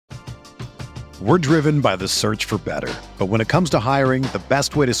We're driven by the search for better. But when it comes to hiring, the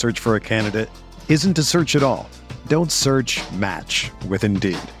best way to search for a candidate isn't to search at all. Don't search, match with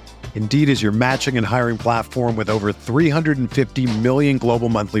Indeed. Indeed is your matching and hiring platform with over 350 million global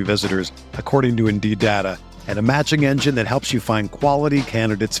monthly visitors, according to Indeed data, and a matching engine that helps you find quality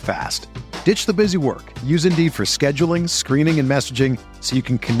candidates fast. Ditch the busy work. Use Indeed for scheduling, screening, and messaging so you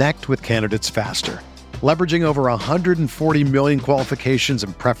can connect with candidates faster. Leveraging over 140 million qualifications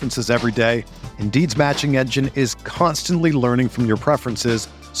and preferences every day, Indeed's matching engine is constantly learning from your preferences,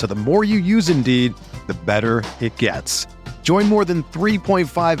 so the more you use Indeed, the better it gets. Join more than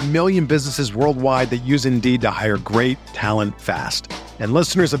 3.5 million businesses worldwide that use Indeed to hire great talent fast. And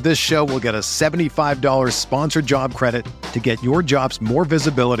listeners of this show will get a $75 sponsored job credit to get your jobs more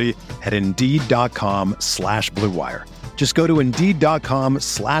visibility at Indeed.com/Blue Wire. Just go to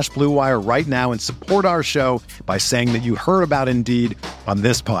Indeed.com/Blue Wire right now and support our show by saying that you heard about Indeed on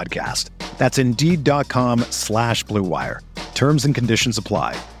this podcast. That's Indeed.com/Blue Wire. Terms and conditions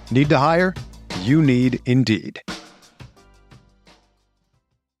apply. Need to hire? You need Indeed.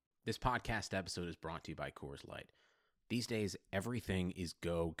 This podcast episode is brought to you by Coors Light. These days, everything is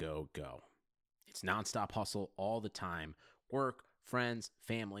go, go, go. It's nonstop hustle all the time. Work, friends,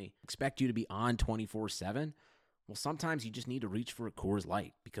 family, expect you to be on 24/7. Well, sometimes you just need to reach for a Coors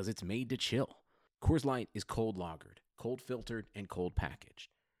Light because it's made to chill. Coors Light is cold lagered, cold filtered, and cold packaged.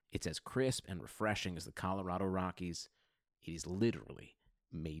 It's as crisp and refreshing as the Colorado Rockies. It is literally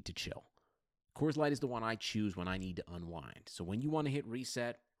made to chill. Coors Light is the one I choose when I need to unwind. So when you want to hit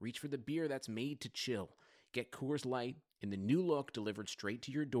reset, reach for the beer that's made to chill. Get Coors Light in the new look delivered straight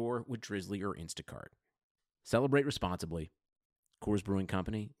to your door with Drizzly or Instacart. Celebrate responsibly. Coors Brewing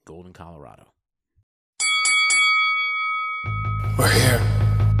Company, Golden, Colorado. We're here.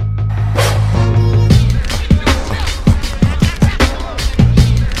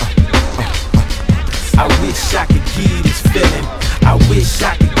 I wish I could give this feeling. I wish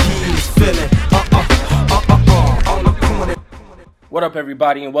I could give this feeling. On the corner. What up,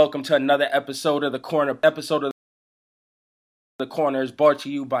 everybody, and welcome to another episode of The Corner. The Corner is brought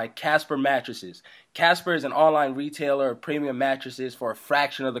to you by Casper Mattresses. Casper is an online retailer of premium mattresses for a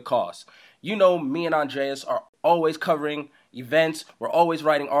fraction of the cost. You know, me and Andreas are always covering events. We're always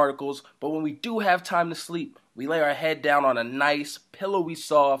writing articles. But when we do have time to sleep, we lay our head down on a nice, pillowy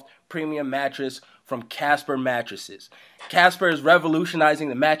soft, premium mattress from Casper Mattresses. Casper is revolutionizing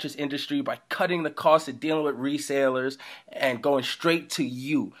the mattress industry by cutting the cost of dealing with resellers and going straight to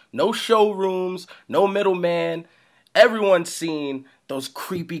you. No showrooms, no middleman. Everyone's seen those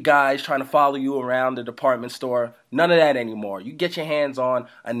creepy guys trying to follow you around the department store. None of that anymore. You get your hands on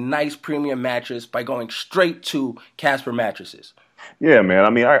a nice premium mattress by going straight to Casper Mattresses. Yeah, man. I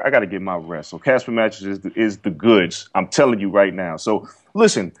mean, I got to get my rest. So Casper Mattresses is the goods. I'm telling you right now. So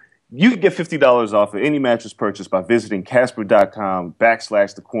listen, you can get $50 off of any mattress purchase by visiting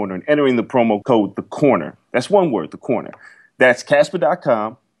Casper.com/The Corner and entering the promo code The Corner. That's one word, The Corner. That's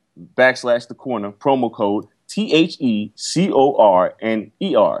Casper.com/The Corner, promo code TheCorner.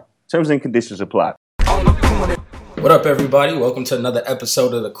 Terms and conditions apply. What up, everybody? Welcome to another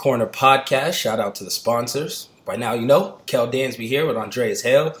episode of the Corner Podcast. Shout out to the sponsors. By now, you know, Kel Dansby here with Andreas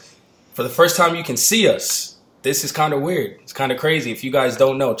Hale. For the first time, you can see us. This is kind of weird. It's kind of crazy. If you guys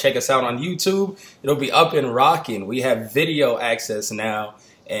don't know, check us out on YouTube. It'll be up and rocking. We have video access now,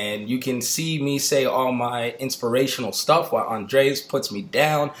 and you can see me say all my inspirational stuff while Andreas puts me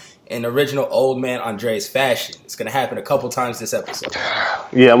down in original old man Andreas fashion. It's going to happen a couple times this episode.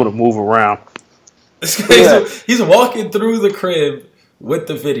 Yeah, I'm going to move around. He's walking through the crib with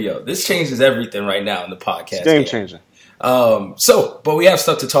the video. This changes everything right now in the podcast. Game changer. But we have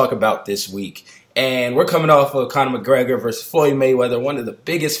stuff to talk about this week. And we're coming off of Conor McGregor versus Floyd Mayweather, one of the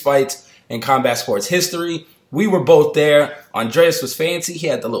biggest fights in combat sports history. We were both there. Andreas was fancy. He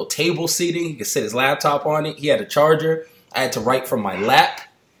had the little table seating. He could sit his laptop on it. He had a charger. I had to write from my lap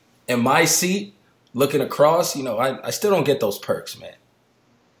in my seat, looking across. You know, I still don't get those perks, man.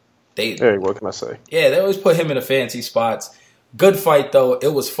 Hey, what can I say? Yeah, they always put him in the fancy spots. Good fight, though.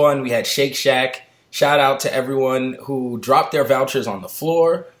 It was fun. We had Shake Shack. Shout out to everyone who dropped their vouchers on the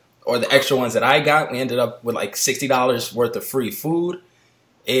floor or the extra ones that I got. We ended up with like $60 worth of free food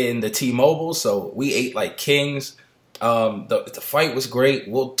in the T-Mobile, so we ate like kings. The fight was great.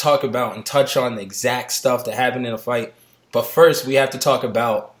 We'll talk about and touch on the exact stuff that happened in the fight. But first, we have to talk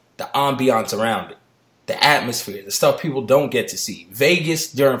about the ambiance around it, the atmosphere, the stuff people don't get to see.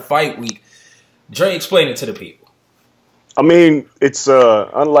 Vegas during fight week. Dre, explain it to the people. I mean, it's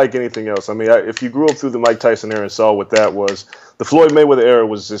unlike anything else. I mean, if you grew up through the Mike Tyson era and saw what that was, the Floyd Mayweather era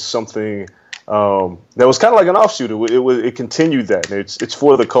was just something that was kind of like an offshoot. It continued that. And it's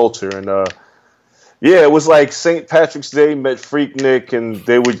for the culture. And Yeah, it was like St. Patrick's Day met Freaknik, and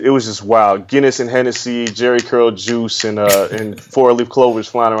it was just wild. Guinness and Hennessy, Jerry Curl juice, and four-leaf clovers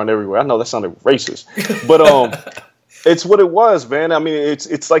flying around everywhere. I know that sounded racist, but it's what it was, man. I mean,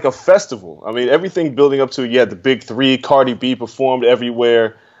 it's like a festival. I mean, everything building up to it. You had the big three. Cardi B performed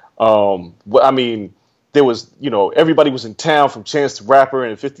everywhere. I mean, there was, everybody was in town from Chance the Rapper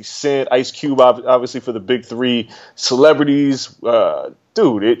and 50 Cent, Ice Cube, obviously for the big three. Celebrities,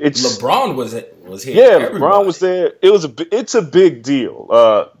 dude. It's LeBron was here. Yeah, Everybody. LeBron was there. It's a big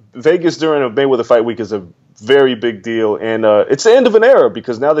deal. Vegas during a Mayweather fight week is a very big deal, and it's the end of an era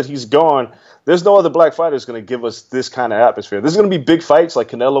because now that he's gone, there's no other black fighters going to give us this kind of atmosphere. There's going to be big fights like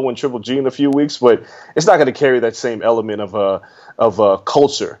Canelo and Triple G in a few weeks, but it's not going to carry that same element of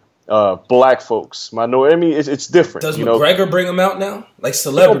culture. Black folks, minority. I mean, it's different. Does McGregor bring him out now, like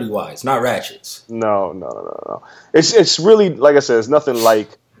celebrity-wise, not Ratchets? No. It's really, like I said, it's nothing like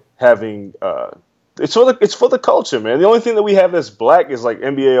having. It's for the culture, man. The only thing that we have that's black is like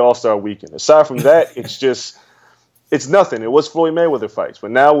NBA All-Star Weekend. Aside from that, it's nothing. It was Floyd Mayweather fights, but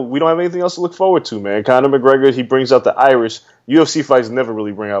now we don't have anything else to look forward to, man. Conor McGregor, he brings out the Irish. UFC fights never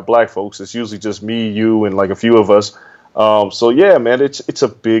really bring out black folks. It's usually just me, you, and like a few of us. So yeah, man, it's a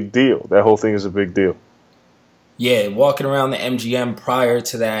big deal. That whole thing is a big deal. Yeah, walking around the MGM prior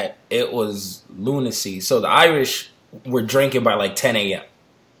to that, it was lunacy. So the Irish were drinking by like 10 a.m.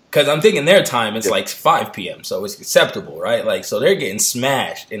 Because I'm thinking their time it's like 5 p.m. So it's acceptable, right? Like, so they're getting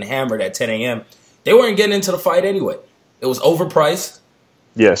smashed and hammered at 10 a.m. They weren't getting into the fight anyway. It was overpriced.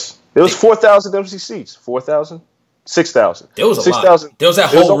 Yes. It was 4,000 empty seats. 4,000? 6,000. There was a 6, lot. There was that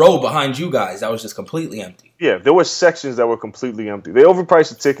whole row behind you guys that was just completely empty. Yeah, there were sections that were completely empty. They overpriced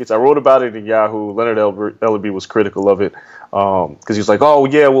the tickets. I wrote about it in Yahoo. Leonard Ellerby was critical of it because he was like, "Oh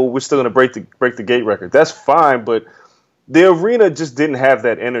yeah, well we're still going to break the gate record." That's fine, but the arena just didn't have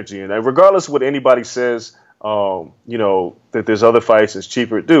that energy. And regardless of what anybody says, that there's other fights that's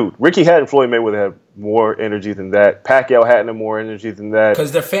cheaper. Dude, Ricky Hatton and Floyd Mayweather had more energy than that. Pacquiao Hatton had more energy than that.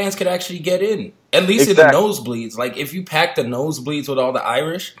 Because their fans could actually get in. At least in the nosebleeds. Like, if you pack the nosebleeds with all the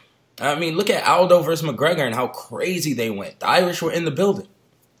Irish, I mean, look at Aldo versus McGregor and how crazy they went. The Irish were in the building.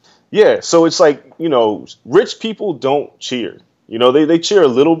 Yeah, so it's like, rich people don't cheer. They cheer a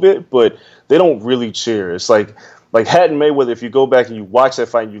little bit, but they don't really cheer. It's like Hatton Mayweather, if you go back and you watch that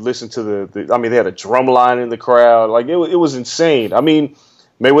fight and you listen to they had a drum line in the crowd. Like, it was insane. I mean,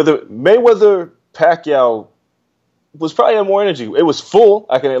 Mayweather Pacquiao was probably had more energy. It was full.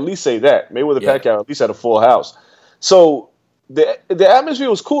 I can at least say that. Pacquiao at least had a full house. So the atmosphere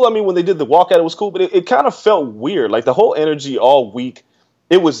was cool. I mean, when they did the walkout, it was cool, but it kind of felt weird. Like, the whole energy all week,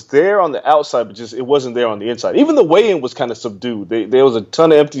 it was there on the outside, but just it wasn't there on the inside. Even the weigh-in was kind of subdued. There was a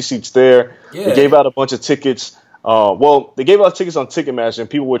ton of empty seats there. Yeah. They gave out a bunch of tickets. They gave out tickets on Ticketmaster, and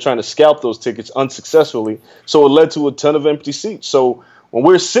people were trying to scalp those tickets unsuccessfully. So it led to a ton of empty seats. So when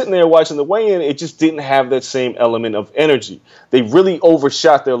we're sitting there watching the weigh-in, it just didn't have that same element of energy. They really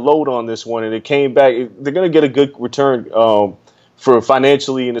overshot their load on this one, and it came back. They're going to get a good return for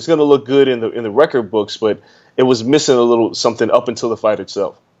financially, and it's going to look good in the record books. But it was missing a little something up until the fight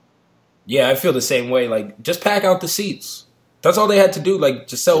itself. Yeah, I feel the same way. Like, just pack out the seats. That's all they had to do. Like,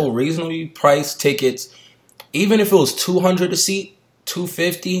 just sell reasonably priced tickets. Even if it was $200 a seat,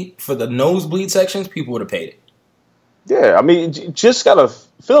 $250 for the nosebleed sections, people would have paid it. Yeah, I mean, just gotta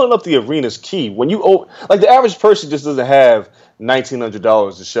filling up the arena is key. When the average person just doesn't have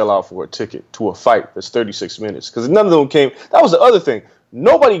 $1,900 to shell out for a ticket to a fight that's 36 minutes because none of them came. That was the other thing.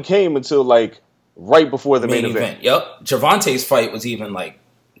 Nobody came until like right before the main event. Yep, Gervonta's fight was even like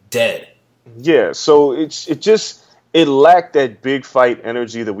dead. Yeah, so it lacked that big fight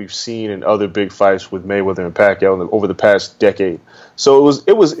energy that we've seen in other big fights with Mayweather and Pacquiao over the past decade. So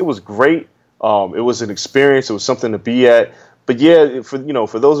it was great. It was an experience. It was something to be at. But yeah, for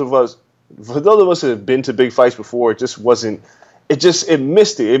those of us that have been to big fights before, it just wasn't. It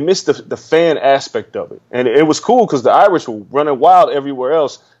missed it. It missed the fan aspect of it, and it was cool because the Irish were running wild everywhere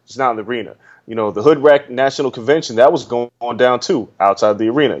else, just not in the arena. The Hood Rat National Convention, that was going on down too, outside the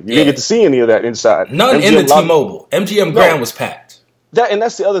arena. You didn't get to see any of that inside. None MGM in the T-Mobile. MGM Grand was packed.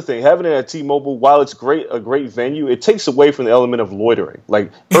 That's the other thing. Having it at T-Mobile, while it's a great venue, it takes away from the element of loitering.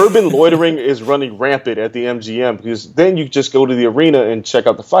 Like, urban loitering is running rampant at the MGM because then you just go to the arena and check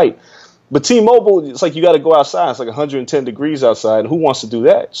out the fight. But T-Mobile, it's like you got to go outside. It's like 110 degrees outside, and who wants to do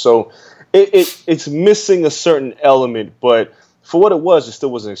that? So it's missing a certain element, but for what it was, it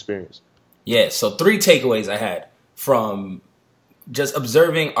still was an experience. Yeah, so 3 takeaways I had from just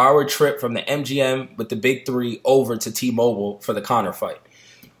observing our trip from the MGM with the big 3 over to T-Mobile for the Conor fight.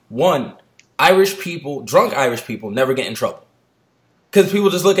 1, drunk Irish people never get in trouble. Because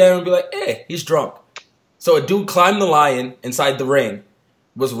people just look at him and be like, hey, he's drunk. So a dude climbed the lion inside the ring,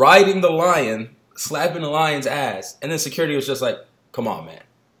 was riding the lion, slapping the lion's ass, and then security was just like, come on, man.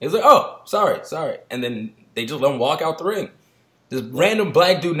 He was like, oh, sorry. And then they just let him walk out the ring. This random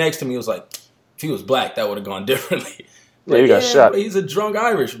black dude next to me was like, if he was black, that would have gone differently. Yeah, he got shot. He's a drunk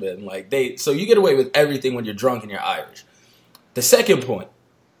Irishman. So you get away with everything when you're drunk and you're Irish. The second point,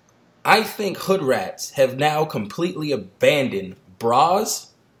 I think hood rats have now completely abandoned bras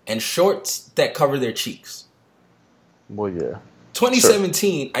and shorts that cover their cheeks. Well, yeah.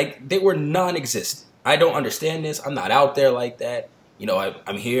 2017, sure. They were non-existent. I don't understand this. I'm not out there like that. You know,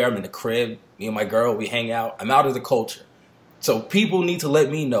 I'm here. I'm in the crib. Me and my girl, we hang out. I'm out of the culture. So people need to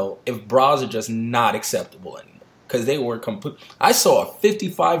let me know if bras are just not acceptable anymore. Because they were complete. I saw a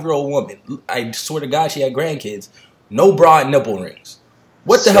 55-year-old woman. I swear to God, she had grandkids. No bra and nipple rings.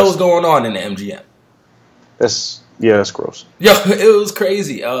 What the hell is going on in the MGM? That's gross. Yo, it was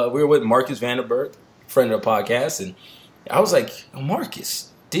crazy. We were with Marcus Vanderberg, friend of the podcast, and I was like,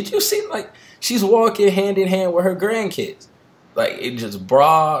 Marcus, did you see, she's walking hand in hand with her grandkids. It just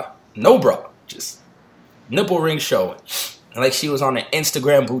no bra, just nipple ring showing. And she was on an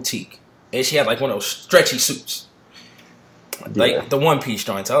Instagram boutique. And she had one of those stretchy suits. The one-piece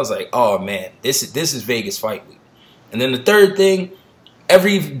joints. I was like, oh, man, this is Vegas Fight Week. And then the third thing,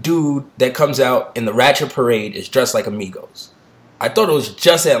 every dude that comes out in the Ratchet Parade is dressed like Amigos. I thought it was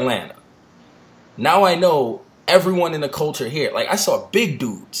just Atlanta. Now I know everyone in the culture here. I saw big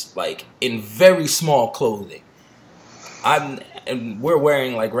dudes, in very small clothing. And we're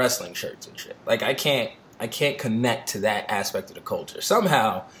wearing, wrestling shirts and shit. I can't connect to that aspect of the culture.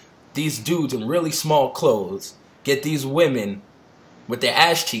 Somehow, these dudes in really small clothes get these women with their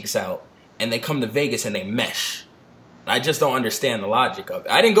ass cheeks out, and they come to Vegas and they mesh. I just don't understand the logic of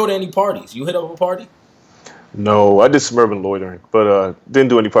it. I didn't go to any parties. You hit up a party? No, I did some urban loitering, but didn't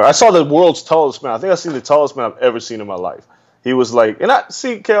do any party. I saw the world's tallest man. I think I've seen the tallest man I've ever seen in my life. He was Kel,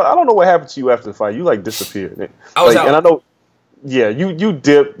 I don't know what happened to you after the fight. You disappeared. I was out. And I know, yeah, you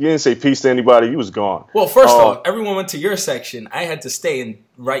dipped. You didn't say peace to anybody. You was gone. Well, first off, everyone went to your section. I had to stay and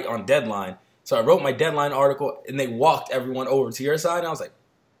write on deadline. So I wrote my deadline article, and they walked everyone over to your side. And I was like,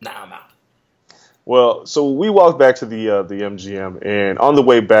 nah, I'm out. Well, so we walked back to the MGM, and on the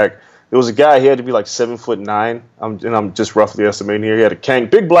way back, there was a guy. He had to be 7'9". I'm just roughly estimating here. He had a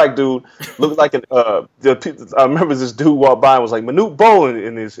big black dude, looked like I remember this dude walked by and was like Manute Bol,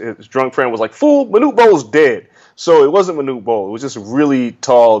 and his drunk friend was like, "Fool, Manute Bol's dead." So it wasn't Manute Bol. It was just a really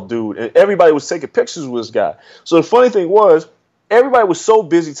tall dude, and everybody was taking pictures with this guy. So the funny thing was, everybody was so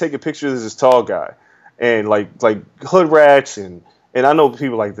busy taking pictures of this tall guy, and like hood rats and I know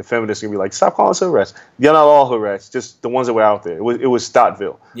people the feminists can be like, stop calling us hood rats. You're not all hood rats, just the ones that were out there. It was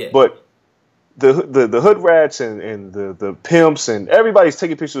Stottville. Yeah. But the hood rats and the pimps and everybody's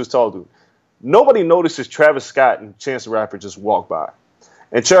taking pictures of this tall dude. Nobody notices Travis Scott and Chance the Rapper just walk by.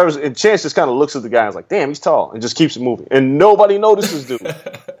 And Chance just kind of looks at the guy and is like, damn, he's tall, and just keeps it moving. And nobody notices dude.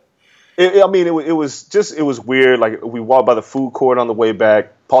 It was weird. We walked by the food court on the way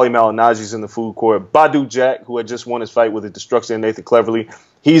back. Paulie Malignaggi's in the food court. Badu Jack, who had just won his fight with the Destruction and Nathan Cleverly,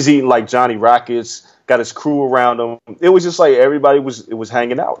 he's eating Johnny Rockets. Got his crew around him. It was just everybody was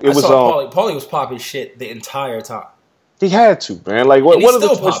hanging out. Paulie was popping shit the entire time. He had to, man. He's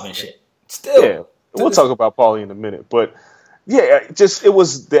still popping shit. Still. Yeah, we'll talk about Paulie in a minute, but. Yeah, it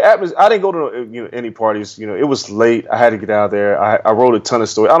was the atmosphere. I didn't go to any parties. It was late. I had to get out of there. I wrote a ton of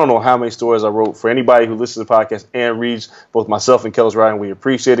stories. I don't know how many stories I wrote. For anybody who listens to the podcast and reads, both myself and Kel's writing, we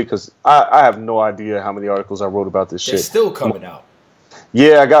appreciate it because I have no idea how many articles I wrote about this shit. They're still coming out.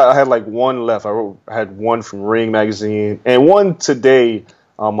 Yeah, I had one left. I had one from Ring Magazine and one today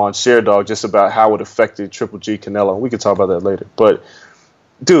on ShareDog just about how it affected Triple G Canelo. We could talk about that later, but.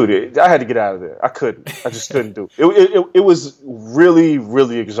 Dude, I had to get out of there. I just couldn't do it. It was really,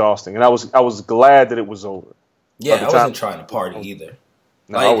 really exhausting, and I was glad that it was over. Yeah, I wasn't trying to party either.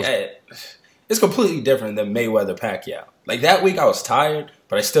 No, it's completely different than Mayweather Pacquiao. That week I was tired,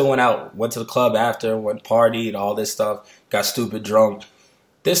 but I still went to the club after, went partied, all this stuff, got stupid drunk.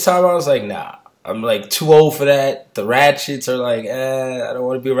 This time I was like, nah, I'm too old for that. The Ratchets are I don't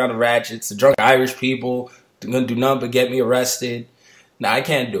want to be around the Ratchets. The drunk Irish people, they're going to do nothing but get me arrested. Nah, I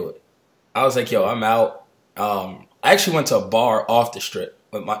can't do it. I was like, yo, I'm out. I actually went to a bar off the strip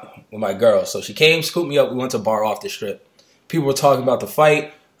with my girl. So she came, scooped me up. We went to a bar off the strip. People were talking about the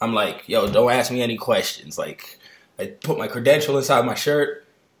fight. I'm like, yo, don't ask me any questions. I put my credential inside my shirt,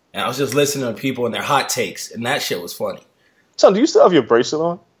 and I was just listening to people and their hot takes, and that shit was funny. So, do you still have your bracelet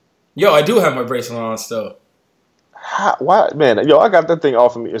on? Yo, I do have my bracelet on still. Why, man? Yo, I got that thing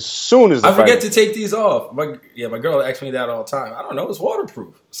off of me as soon as I forget to take these off. My girl asks me that all the time. I don't know. It's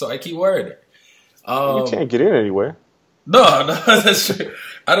waterproof, so I keep wearing it. You can't get in anywhere. No, that's true.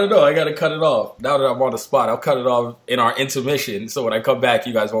 I don't know. I got to cut it off. Now that I'm on the spot, I'll cut it off in our intermission. So when I come back,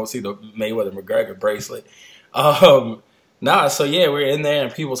 you guys won't see the Mayweather-McGregor bracelet. So yeah, we're in there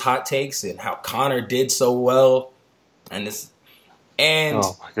and people's hot takes and how Conor did so well. And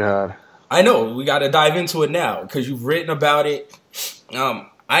oh my God. I know, we got to dive into it now because you've written about it.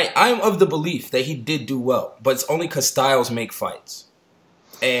 I'm of the belief that he did do well, but it's only because styles make fights.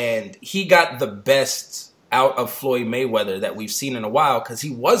 And he got the best out of Floyd Mayweather that we've seen in a while because he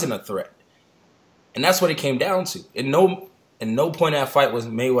wasn't a threat. And that's what it came down to. In no point in that fight was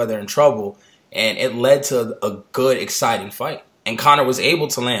Mayweather in trouble, and it led to a good, exciting fight. And Conor was able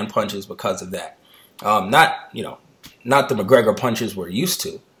to land punches because of that. Not the McGregor punches we're used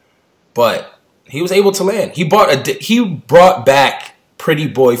to, but he was able to land. He brought back Pretty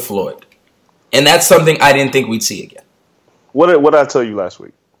Boy Floyd, and that's something I didn't think we'd see again. What did I tell you last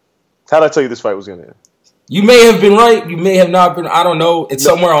week? How did I tell you this fight was going to end? You may have been right. You may have not been. I don't know. It's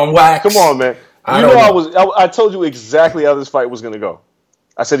somewhere on wax. Come on, man. I told you exactly how this fight was going to go.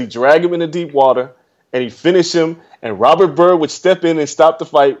 I said he'd drag him into deep water, and he'd finish him, and Robert Byrd would step in and stop the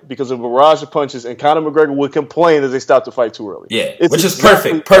fight because of a barrage of punches, and Conor McGregor would complain that they stopped the fight too early. Yeah, which is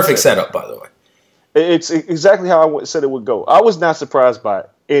perfect. Perfect setup, by the way. It's exactly how I said it would go. I was not surprised by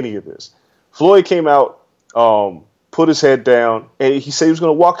any of this. Floyd came out, put his head down, and he said he was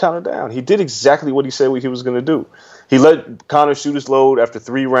going to walk Conor down. He did exactly what he said he was going to do. He let Conor shoot his load after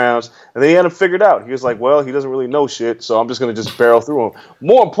 3 rounds, and then he had him figured out. He was like, well, he doesn't really know shit, so I'm just going to just barrel through him.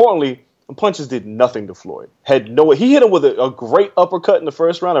 More importantly, the punches did nothing to Floyd. He hit him with a great uppercut in the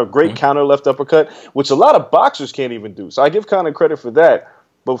first round, a great counter left uppercut, which a lot of boxers can't even do. So I give Conor credit for that,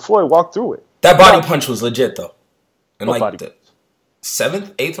 but Floyd walked through it. That body punch was legit, though. And like the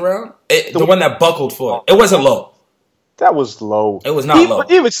 7th, 8th round? The one that buckled Floyd. It wasn't low. That was low. It was not low.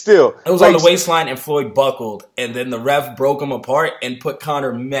 Even still. It was on the waistline and Floyd buckled. And then the ref broke him apart and put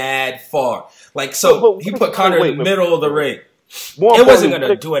Conor mad far. He put Conor in the middle of the ring. It wasn't going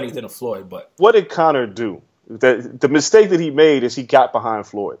to do anything to Floyd. But what did Conor do? The mistake that he made is he got behind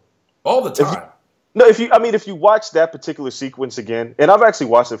Floyd. All the time. If you watch that particular sequence again, and I've actually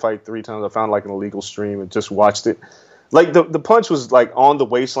watched the fight 3 times. I found like an illegal stream and just watched it. Like the punch was like on the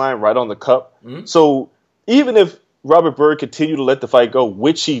waistline, right on the cup. Mm-hmm. So even if Robert Byrd continued to let the fight go,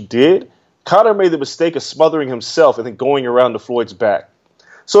 which he did, Conor made the mistake of smothering himself and then going around to Floyd's back.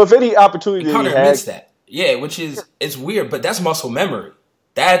 So if any opportunity that Conor admits that. Yeah, which is, it's weird, but that's muscle memory.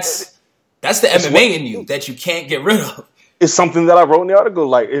 That's the MMA in you that you can't get rid of. It's something that I wrote in the article,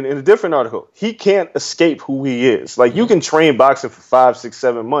 like in a different article. He can't escape who he is. Like, you can train boxing for 5, 6,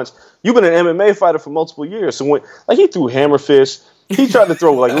 7 months. You've been an MMA fighter for multiple years. So he threw hammer fists. He tried to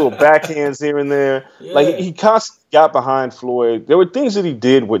throw like little backhands here and there. Yeah. Like, he constantly got behind Floyd. There were things that he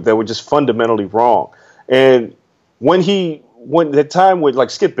did that were just fundamentally wrong. And when the time when like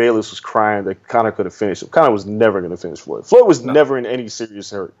Skip Bayless was crying that Conor could have finished him, Conor was never going to finish Floyd. Floyd was never in any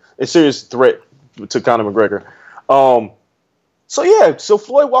serious threat to Conor McGregor. So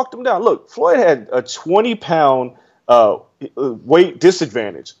Floyd walked him down. Look, Floyd had a 20-pound weight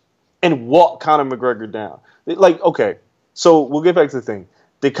disadvantage and walked Conor McGregor down. Okay, so we'll get back to the thing.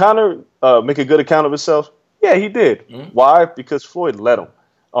 Did Conor make a good account of himself? Yeah, he did. Mm-hmm. Why? Because Floyd let him.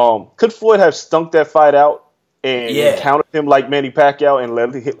 Could Floyd have stunk that fight out and counted him like Manny Pacquiao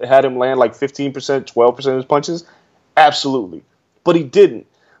and had him land like 15%, 12% of his punches? Absolutely. But he didn't.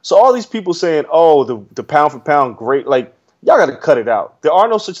 So all these people saying, oh, the pound for pound, great, like, y'all got to cut it out. There are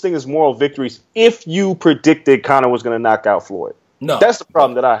no such thing as moral victories if you predicted Conor was going to knock out Floyd. No. That's the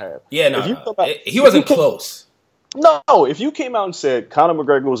problem that I have. Yeah, no. He wasn't close. No, if you came out and said Conor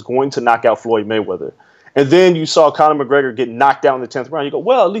McGregor was going to knock out Floyd Mayweather, and then you saw Conor McGregor get knocked out in the 10th round, you go,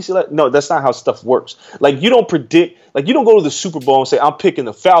 well, at least no, that's not how stuff works. Like, you don't predict, like, you don't go to the Super Bowl and say, I'm picking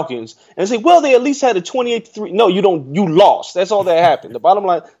the Falcons, and say, well, they at least had a 28-3. No, you don't. You lost. That's all that happened. The bottom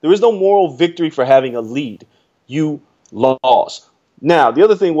line, there is no moral victory for having a lead. You lost. Now, the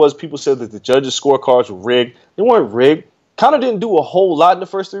other thing was people said that the judges' scorecards were rigged. They weren't rigged. Conor didn't do a whole lot in the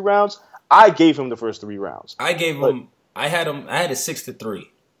first 3 rounds. I gave him the first 3 rounds. I had a 6-3.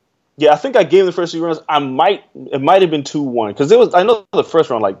 Yeah, I think I gave him the first 3 rounds. It might have been 2-1 because I know the first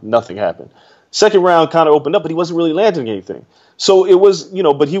round, like, nothing happened. Second round kind of opened up, but he wasn't really landing anything. So it was,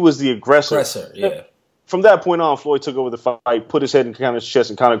 but he was the aggressor. Yeah. From that point on, Floyd took over the fight, put his head in Conor's chest,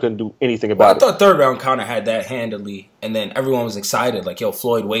 and Conor couldn't do anything about it. I thought third round Conor had that handily, and then everyone was excited, like, yo,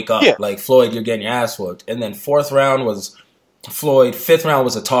 Floyd, wake up. Yeah. Like, Floyd, you're getting your ass whooped. And then fourth round was Floyd. Fifth round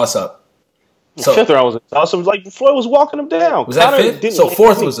was a toss-up. So, fifth round was a toss-up. It was like Floyd was walking him down. Was that fifth? So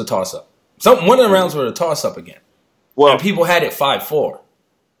fourth was a toss-up. One of the rounds were a toss-up again. Well, and people had it 5-4.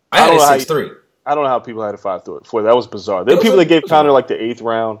 I had it 6-3. I don't know how people had to fight through it. For that was bizarre. There were people that gave Conor like the 8th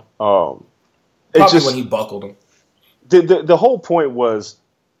round. Probably when he buckled him. The whole point was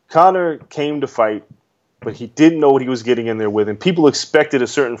Conor came to fight, but he didn't know what he was getting in there with, and people expected a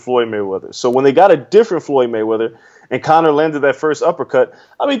certain Floyd Mayweather. So when they got a different Floyd Mayweather and Conor landed that first uppercut,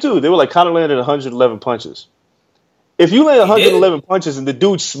 I mean, dude, they were like, Conor landed 111 punches. If you land 111 punches and the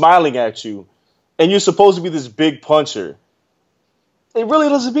dude's smiling at you and you're supposed to be this big puncher, it really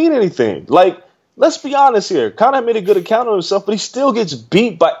doesn't mean anything. Like, let's be honest here. Conor made a good account of himself, but he still gets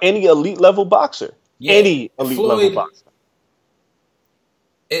beat by any elite-level boxer. Yeah, any elite-level boxer.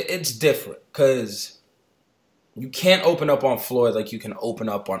 It's different because you can't open up on Floyd like you can open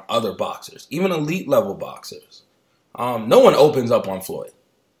up on other boxers, even elite-level boxers. No one opens up on Floyd.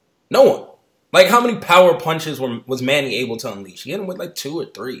 No one. Like, how many power punches was Manny able to unleash? He hit him with, like, 2 or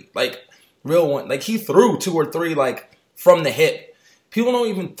 3. Like, real one. Like, he threw 2 or 3, like, from the hip. People don't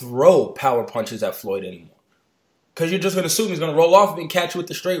even throw power punches at Floyd anymore. Because you're just going to assume he's going to roll off and catch you with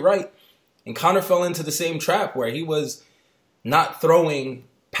the straight right. And Conor fell into the same trap where he was not throwing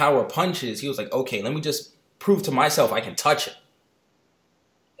power punches. He was like, okay, let me just prove to myself I can touch him.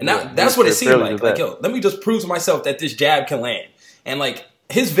 And that's what it seemed like. Like, yo, let me just prove to myself that this jab can land. And, like,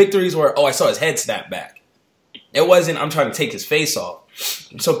 his victories were, I saw his head snap back. It wasn't, I'm trying to take his face off.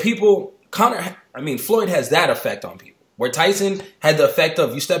 So Floyd has that effect on people. Where Tyson had the effect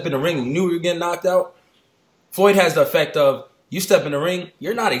of, you step in the ring, you knew you were getting knocked out. Floyd has the effect of, you step in the ring,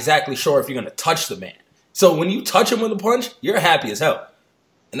 you're not exactly sure if you're going to touch the man. So when you touch him with a punch, you're happy as hell.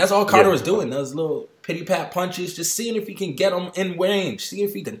 And that's all Conor was doing. Those little pity-pat punches, just seeing if he can get him in range, seeing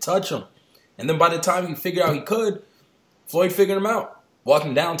if he can touch him. And then by the time he figured out he could, Floyd figured him out. Walked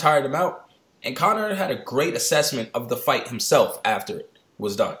him down, tired him out. And Conor had a great assessment of the fight himself after it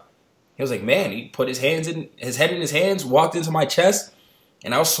was done. He was like, man, he put his head in his hands, walked into my chest,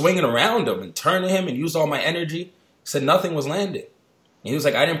 and I was swinging around him and turning him and used all my energy. Said nothing was landing. And he was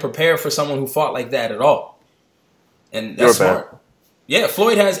like, I didn't prepare for someone who fought like that at all. And that's smart. Yeah,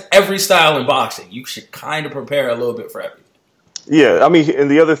 Floyd has every style in boxing. You should kind of prepare a little bit for everything. Yeah, I mean, and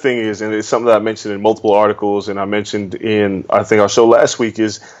the other thing is, and it's something that I mentioned in multiple articles, and I mentioned in, I think, our show last week,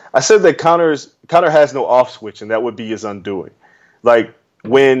 is I said that Conor has no off switch, and that would be his undoing. Like,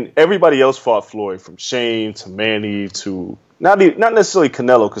 when everybody else fought Floyd, from Shane to Manny to not necessarily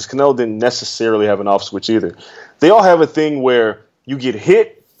Canelo, because Canelo didn't necessarily have an off switch either. They all have a thing where you get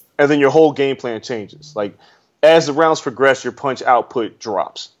hit, and then your whole game plan changes. Like, as the rounds progress, your punch output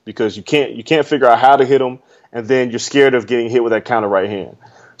drops because you can't figure out how to hit them. And then you're scared of getting hit with that counter right hand.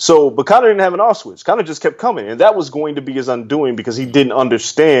 But Conor didn't have an off switch. Conor just kept coming. And that was going to be his undoing because he didn't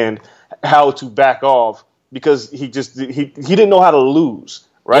understand how to back off because he didn't know how to lose,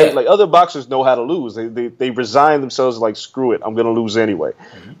 right? Yeah. Like, other boxers know how to lose. They resign themselves like, screw it, I'm going to lose anyway.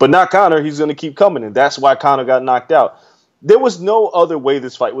 Mm-hmm. But not Conor. He's going to keep coming. And that's why Conor got knocked out. There was no other way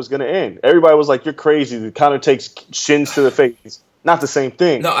this fight was going to end. Everybody was like, you're crazy. Conor takes shins to the face. Not the same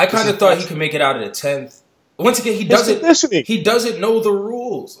thing. No, I kind of thought he could make it out of the 10th. Once again, he doesn't know the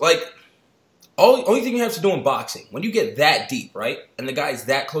rules. Like, only thing you have to do in boxing, when you get that deep, right, and the guy's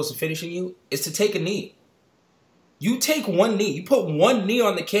that close to finishing you, is to take a knee. You take one knee. You put one knee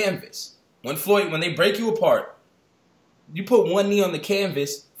on the canvas. When they break you apart, you put one knee on the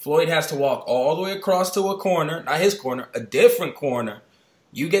canvas, Floyd has to walk all the way across to a corner, not his corner, a different corner.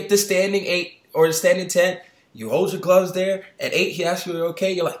 You get the standing 8 or the standing 10. You hold your gloves there. At 8, he asks you, are you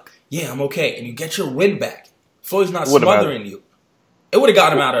okay? You're like, yeah, I'm okay. And you get your win back. Floyd's not smothering you. It would have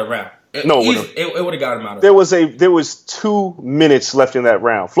got him out of the round. It would have got him out of the round. There was 2 minutes left in that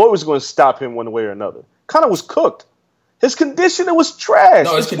round. Floyd was going to stop him one way or another. Conor was cooked. His conditioning was trash.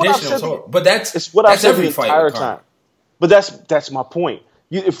 No, his conditioning was horrible. But that's what I've said the entire time. But that's my point.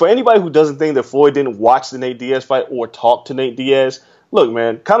 For anybody who doesn't think that Floyd didn't watch the Nate Diaz fight or talk to Nate Diaz, look,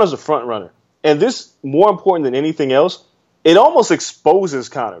 man, Conor's a front runner. And this, more important than anything else, it almost exposes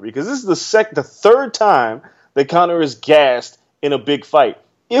Conor because this is the third time that Conor is gassed in a big fight.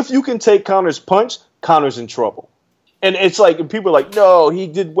 If you can take Conor's punch, Conor's in trouble. And it's like, and people are like, no, he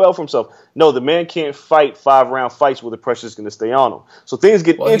did well for himself. No, the man can't fight 5-round fights where the pressure's going to stay on him. So things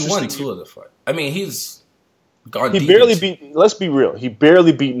get interesting. He won 2 of the fight. I mean, he's gone deep. Let's be real. He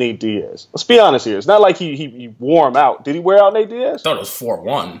barely beat Nate Diaz. Let's be honest here. It's not like he wore him out. Did he wear out Nate Diaz? I thought it was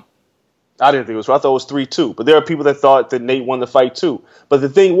 4-1. I didn't think it was. I thought it was 3-2. But there are people that thought that Nate won the fight too. But the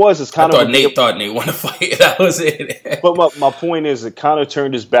thing was, Conor thought Nate won the fight. That was it. But my point is that Conor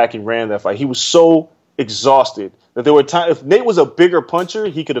turned his back and ran that fight. He was so exhausted that there were times. If Nate was a bigger puncher,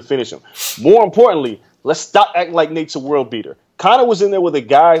 he could have finished him. More importantly, let's stop acting like Nate's a world beater. Conor was in there with a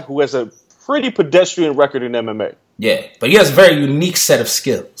guy who has a pretty pedestrian record in MMA. Yeah, but he has a very unique set of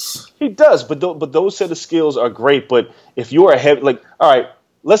skills. He does, but those set of skills are great. But if you're a heavy, like, all right,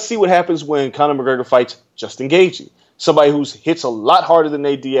 let's see what happens when Conor McGregor fights Justin Gaethje, somebody who hits a lot harder than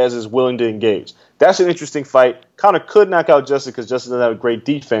Nate Diaz is willing to engage. That's an interesting fight. Conor could knock out Justin because Justin doesn't have a great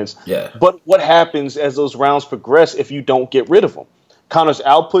defense. Yeah. But what happens as those rounds progress if you don't get rid of him? Conor's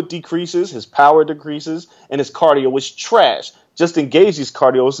output decreases, his power decreases, and his cardio is trash. Justin Gaethje's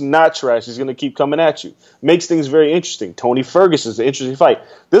cardio is not trash. He's going to keep coming at you. Makes things very interesting. Tony Ferguson's an interesting fight.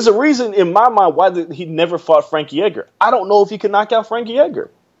 There's a reason in my mind why he never fought Frankie Edgar. I don't know if he can knock out Frankie Edgar.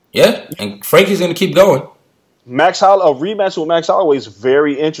 Yeah, and Frankie's going to keep going. A rematch with Max Holloway is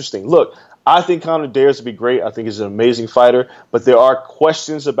very interesting. Look, I think Conor dares to be great. I think he's an amazing fighter, but there are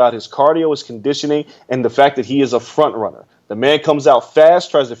questions about his cardio, his conditioning, and the fact that he is a front runner. The man comes out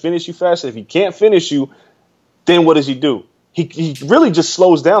fast, tries to finish you fast, and if he can't finish you, then what does he do? He really just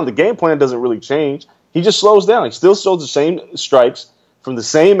slows down. The game plan doesn't really change. He just slows down. He still shows the same strikes from the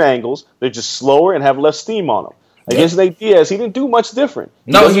same angles. They're just slower and have less steam on them. Against Nate Diaz, he didn't do much different.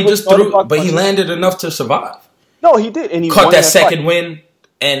 He just threw, but he landed enough to survive. No, he did, and he caught won that second win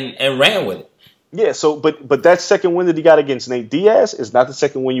and ran with it. Yeah, so but that second win that he got against Nate Diaz is not the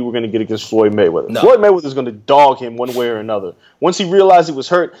second win you were going to get against Floyd Mayweather. No. Floyd Mayweather is going to dog him one way or another. Once he realized he was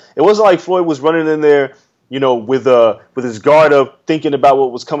hurt, it wasn't like Floyd was running in there, with his guard up, thinking about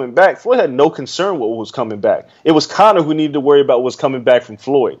what was coming back. Floyd had no concern with what was coming back. It was Conor who needed to worry about what was coming back from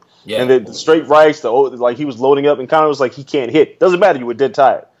Floyd. Yeah. And the straight rights, like he was loading up, and Conor was like, he can't hit. Doesn't matter, you were dead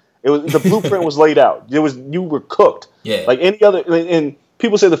tired. The blueprint was laid out. You were cooked. Yeah. Like any other, and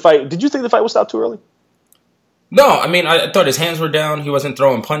people say the fight. Did you think the fight was stopped too early? No, I mean, I thought his hands were down. He wasn't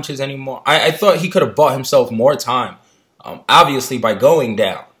throwing punches anymore. I thought he could have bought himself more time, obviously, by going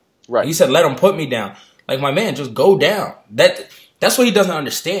down. Right. He said, let him put me down. Like, my man, just go down. That's what he doesn't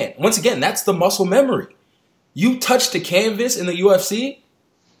understand. Once again, that's the muscle memory. You touch the canvas in the UFC,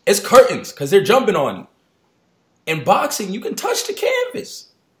 it's curtains because they're jumping on you. In boxing, you can touch the canvas.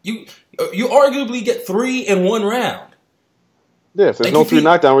 You arguably get 3 in 1 round. Yeah, if there's no 3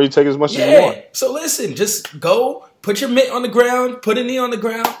 knockdown where you take as much as you want. So listen, just go, put your mitt on the ground, put a knee on the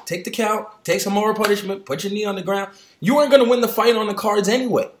ground, take the count, take some more punishment, put your knee on the ground. You weren't going to win the fight on the cards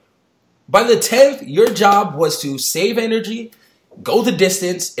anyway. By the 10th, your job was to save energy, go the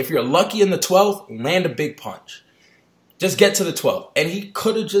distance. If you're lucky in the 12th, land a big punch. Just get to the 12th. And he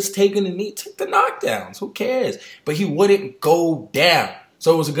could have just taken a knee, take the knockdowns. Who cares? But he wouldn't go down.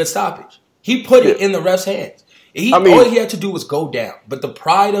 So it was a good stoppage. He put it in the ref's hands. All he had to do was go down. But the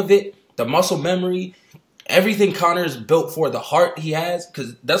pride of it, the muscle memory, everything Conor's built for, the heart he has,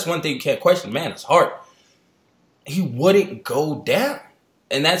 because that's one thing you can't question. Man, his heart. He wouldn't go down.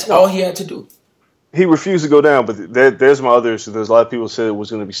 And that's all he had to do. He refused to go down, but there's my other issue. There's a lot of people said it was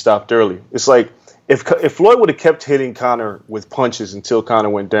going to be stopped early. It's like, if Floyd would have kept hitting Conor with punches until Conor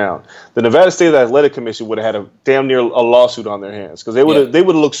went down, the Nevada State Athletic Commission would have had a damn near a lawsuit on their hands because they would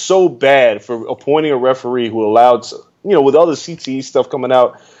have looked so bad for appointing a referee who allowed, with all the CTE stuff coming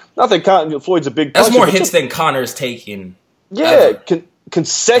out. Not that Floyd's a big puncher. That's more hits than Conor's taking. Yeah,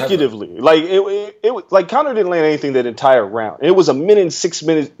 consecutively. Ever. Like it like Conor didn't land anything that entire round. It was a minute and 6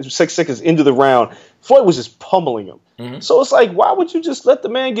 seconds into the round. Floyd was just pummeling him. Mm-hmm. So it's like, why would you just let the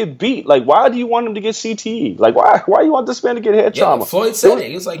man get beat? Like, why do you want him to get CTE? Like, why you want this man to get head trauma? Floyd said it.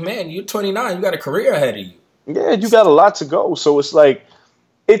 He was like, man, you're 29. You got a career ahead of you. Yeah, you got a lot to go. So it's like,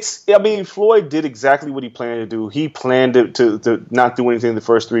 Floyd did exactly what he planned to do. He planned to not do anything in the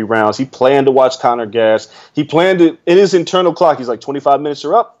first 3 rounds. He planned to watch Conor gas. He planned it in his internal clock. He's like, 25 minutes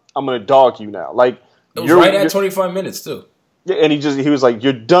are up. I'm going to dog you now. Like, it was right at 25 minutes, too. Yeah, and he was like,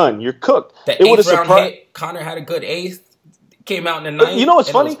 you're done. You're cooked. The 8th round hit, Conor had a good 8th. Came out in the 9th. You know what's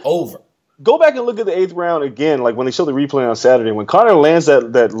funny? It was over. Go back and look at the 8th round again, like when they show the replay on Saturday. When Conor lands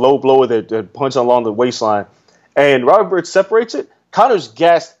that low blow, that punch along the waistline, and Robert Byrd separates it, Conor's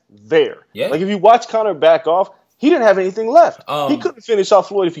gassed there. Yeah. Like if you watch Conor back off, he didn't have anything left. He couldn't finish off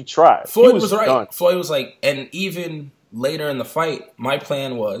Floyd if he tried. Floyd was right. Done. Floyd was like, and even later in the fight, my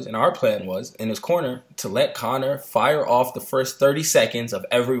plan was, and our plan was, in his corner, to let Conor fire off the first 30 seconds of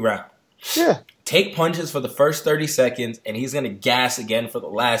every round. Yeah. Take punches for the first 30 seconds, and he's going to gas again for the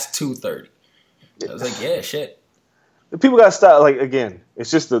last 2:30. I was like, yeah, shit. People got to stop. Like, again,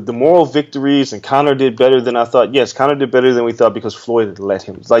 it's just the moral victories, and Conor did better than I thought. Yes, Conor did better than we thought because Floyd had let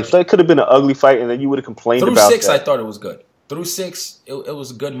him. Like, that could have been an ugly fight, and then you would have complained about that. Through 6, I thought it was good. Through 6, it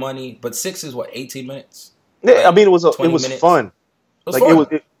was good money, but 6 is, 18 minutes? Yeah, I mean, it was fun. It was fun.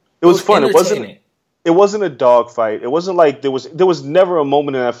 It wasn't a dog fight. It wasn't like there was never a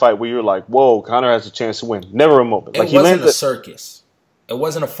moment in that fight where you're like, whoa, Conor has a chance to win. Never a moment. It wasn't a circus. It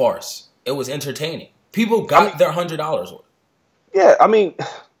wasn't a farce. It was entertaining. People got their $100 worth. Yeah, I mean,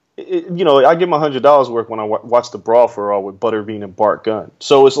 I get my $100 worth when I watch the Brawl for All with Butterbean and Bart Gunn.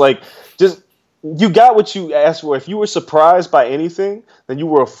 So it's like, just you got what you asked for. If you were surprised by anything, then you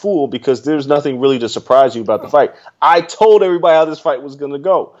were a fool because there's nothing really to surprise you about the fight. I told everybody how this fight was going to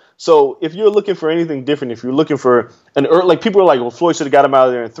go. So if you're looking for anything different, if you're looking for like people are like, well, Floyd should have got him out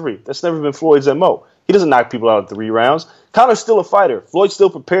of there in 3. That's never been Floyd's MO. He doesn't knock people out in 3 rounds. Connor's still a fighter. Floyd still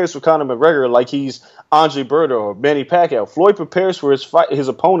prepares for Conor McGregor like he's Andre Berto or Manny Pacquiao. Floyd prepares for his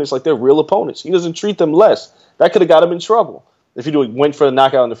opponents like they're real opponents. He doesn't treat them less. That could have got him in trouble if he went for the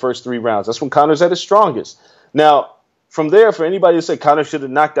knockout in the first 3 rounds. That's when Conor's at his strongest. Now, from there, for anybody to say Conor should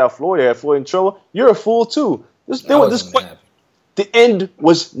have knocked out Floyd or had Floyd in trouble, you're a fool too. The end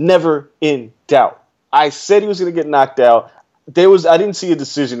was never in doubt. I said he was going to get knocked out. I didn't see a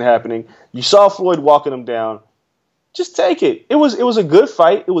decision happening. You saw Floyd walking him down. Just take it. It was a good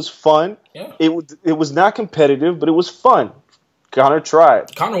fight. It was fun. Yeah. It was not competitive, but it was fun. Conor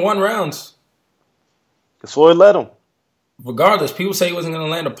tried. Conor won rounds. Floyd let him. Regardless, people say he wasn't going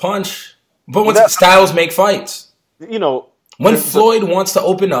to land a punch. But when styles make fights. When Floyd wants to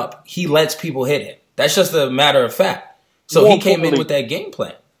open up, he lets people hit him. That's just a matter of fact. So he came in with that game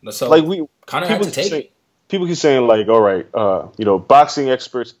plan. So Conor had to take it. People keep saying, like, all right, boxing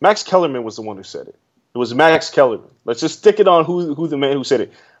experts. Max Kellerman was the one who said it. It was Max Kellerman. Let's just stick it on who the man who said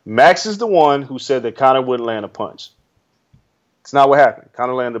it. Max is the one who said that Conor wouldn't land a punch. It's not what happened.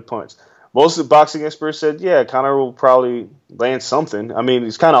 Conor landed a punch. Most of the boxing experts said, yeah, Conor will probably land something. I mean,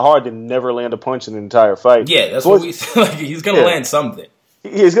 it's kind of hard to never land a punch in an entire fight. Yeah, that's what we like. He's going to land something.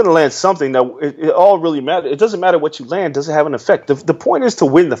 He's going to land something. Now, it all really matters. It doesn't matter what you land. It doesn't have an effect. The point is to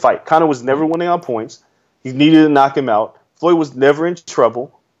win the fight. Conor was never winning on points. He needed to knock him out. Floyd was never in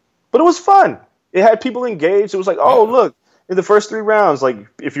trouble. But it was fun. It had people engaged. It was like, oh, look, in the first 3 rounds, like,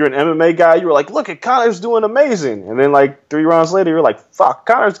 if you're an MMA guy, you were like, look at Conor's doing amazing. And then, like, 3 rounds later, you're like, fuck,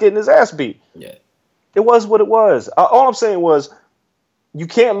 Conor's getting his ass beat. Yeah. It was what it was. All I'm saying was you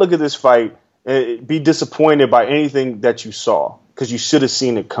can't look at this fight and be disappointed by anything that you saw because you should have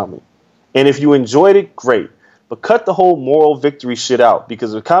seen it coming. And if you enjoyed it, great. But cut the whole moral victory shit out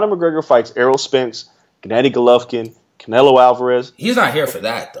because if Conor McGregor fights Errol Spence, Gennady Golovkin, Canelo Alvarez. He's not here for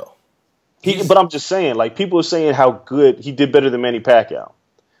that, though. But I'm just saying, like, people are saying how good he did better than Manny Pacquiao.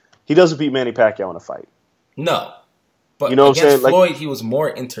 He doesn't beat Manny Pacquiao in a fight. No. But you know against Floyd, he was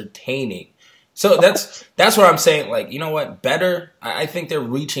more entertaining. So that's where I'm saying, like, you know what? Better. I think they're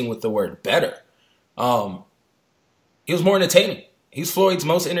reaching with the word better. He was more entertaining. He's Floyd's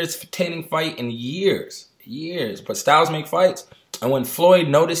most entertaining fight in years. But styles make fights. And when Floyd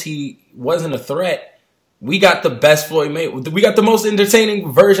noticed he wasn't a threat, we got the best Floyd Mayweather. We got the most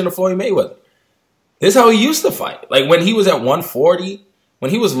entertaining version of Floyd Mayweather. This is how he used to fight. Like when he was at 140, when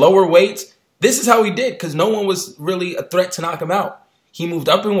he was lower weights, this is how he did because no one was really a threat to knock him out. He moved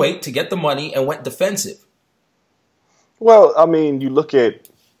up in weight to get the money and went defensive. Well, I mean, you look at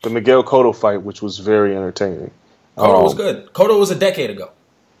the Miguel Cotto fight, which was very entertaining. Cotto was good. Cotto was a decade ago.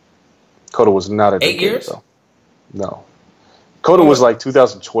 Cotto was not a decade 8 years ago. No. Cotto was like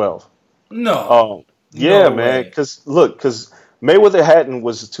 2012. No. Yeah, no man. Because Mayweather Hatton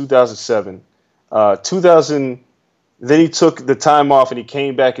was 2007. 2000. Then he took the time off and he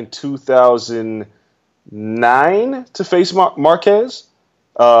came back in 2009 to face Marquez.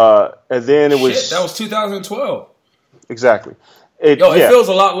 And then it was that was 2012. Exactly. It feels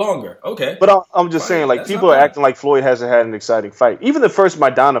a lot longer. Okay. But I'm just saying, like, people are acting like Floyd hasn't had an exciting fight. Even the first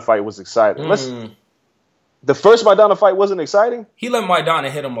Maidana fight was exciting. The first Maidana fight wasn't exciting? He let Maidana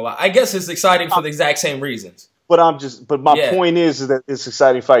hit him a lot. I guess it's exciting for the exact same reasons. But my point is that it's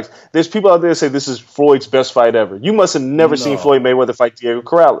exciting fights. There's people out there that say this is Floyd's best fight ever. You must have never seen Floyd Mayweather fight Diego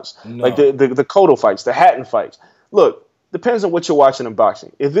Corrales. No. Like the Cotto fights, the Hatton fights. Look, depends on what you're watching in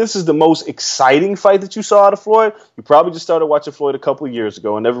boxing. If this is the most exciting fight that you saw out of Floyd, you probably just started watching Floyd a couple of years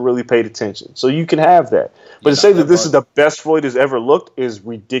ago and never really paid attention. So you can have that. But to say that this is the best Floyd has ever looked is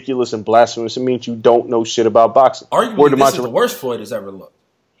ridiculous and blasphemous. It means you don't know shit about boxing. Arguably, this is the worst Floyd has ever looked.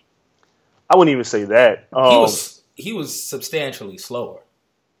 I wouldn't even say that. He was substantially slower.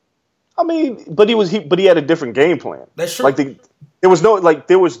 I mean, but he had a different game plan. That's true. Like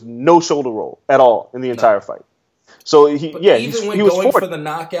there was no shoulder roll at all in the entire fight. So he was going for the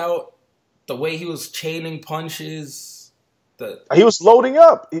knockout, the way he was chaining punches, he was loading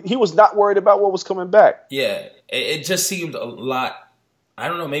up. He was not worried about what was coming back. Yeah, it just seemed a lot. I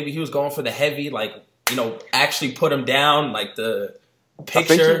don't know. Maybe he was going for the heavy, like actually put him down, like the picture.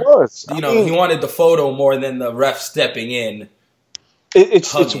 I think he was. He wanted the photo more than the ref stepping in.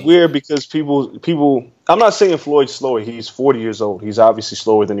 It's weird because people. I'm not saying Floyd's slower. He's 40 years old. He's obviously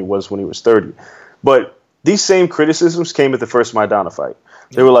slower than he was when he was 30. But these same criticisms came at the first Maidana fight.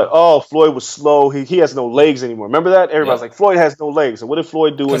 They were like, "Oh, Floyd was slow. He has no legs anymore." Remember that? Everybody's like, "Floyd has no legs." So what did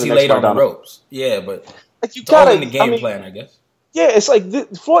Floyd do in the next Maidana? Because he laid on the ropes. Yeah, but like you it's all in the game plan, I guess. Yeah, it's like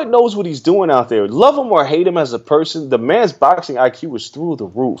Floyd knows what he's doing out there. Love him or hate him as a person, the man's boxing IQ was through the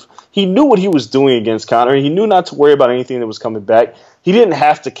roof. He knew what he was doing against Conor. He knew not to worry about anything that was coming back. He didn't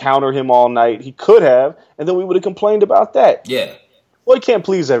have to counter him all night. He could have, and then we would have complained about that. Yeah. Floyd can't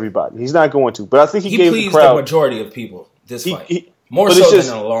please everybody. He's not going to. But I think he gave pleased the crowd the majority of people this fight. More so than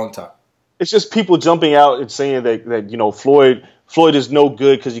in a long time. It's just people jumping out and saying that Floyd is no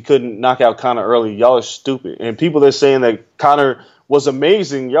good because he couldn't knock out Conor early. Y'all are stupid. And people that are saying that Conor was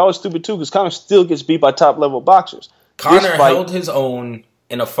amazing, y'all are stupid too because Conor still gets beat by top-level boxers. Conor held his own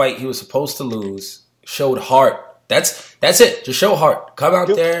in a fight he was supposed to lose, showed heart. That's it. Just show heart. Come out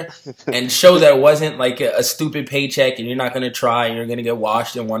there and show that it wasn't like a stupid paycheck and you're not going to try and you're going to get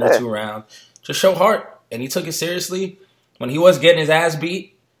washed in 1 or 2 rounds. Just show heart. And he took it seriously. When he was getting his ass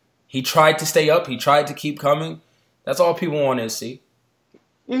beat, he tried to stay up. He tried to keep coming. That's all people wanted to see.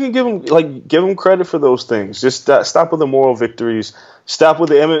 You can give him credit for those things. Just stop with the moral victories. Stop with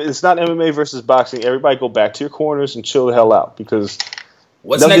the MMA. It's not MMA versus boxing. Everybody go back to your corners and chill the hell out because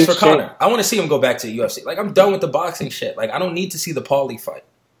what's next for Conor? I want to see him go back to the UFC. Like, I'm done with the boxing shit. Like, I don't need to see the Paulie fight.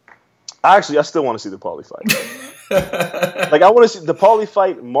 I still want to see the Paulie fight. Like, I want to see the Paulie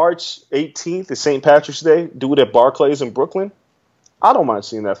fight March 18th is St. Patrick's Day. Do it at Barclays in Brooklyn. I don't mind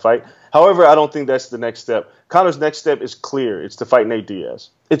seeing that fight. However, I don't think that's the next step. Conor's next step is clear. It's to fight Nate Diaz.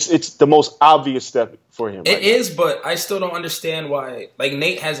 It's the most obvious step for him. It is, but I still don't understand why. Like,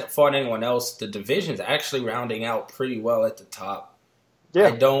 Nate hasn't fought anyone else. The division's actually rounding out pretty well at the top. Yeah.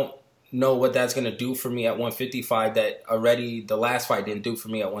 I don't know what that's going to do for me at 155 that already the last fight didn't do for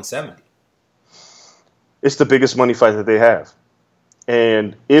me at 170. It's the biggest money fight that they have.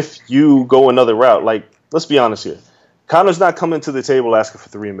 And if you go another route, like, let's be honest here. Conor's not coming to the table asking for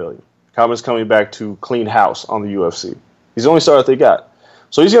 $3 million. Conor's coming back to clean house on the UFC. He's the only star that they got.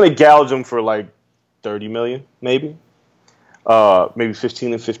 So he's going to gouge him for like $30 million, maybe. Maybe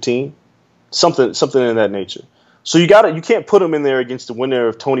 15 and 15. Something in that nature. So you can't put him in there against the winner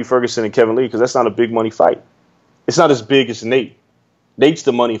of Tony Ferguson and Kevin Lee because that's not a big money fight. It's not as big as Nate. Nate's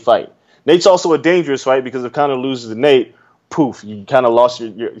the money fight. Nate's also a dangerous fight because if Conor loses to Nate, poof, you kind of lost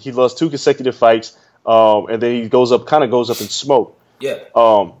he lost 2 consecutive fights, and then he goes up in smoke. Yeah.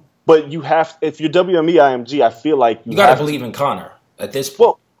 But if you're WME IMG, I feel like you gotta believe in Conor at this point.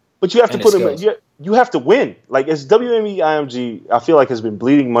 Well, but you have to put him. You have to win. Like, as WME IMG, I feel like has been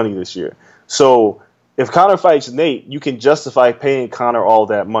bleeding money this year. So if Conor fights Nate, you can justify paying Conor all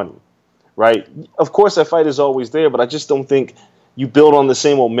that money, right? Of course, that fight is always there, but I just don't think you build on the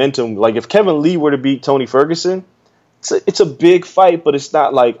same momentum. Like, if Kevin Lee were to beat Tony Ferguson, it's a big fight, but it's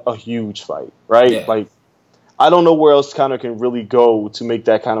not like a huge fight, right? Yeah. Like, I don't know where else Conor can really go to make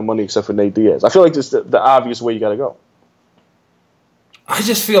that kind of money except for Nate Diaz. I feel like this is the obvious way you got to go. I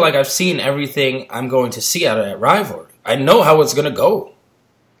just feel like I've seen everything I'm going to see out of that rivalry. I know how it's going to go.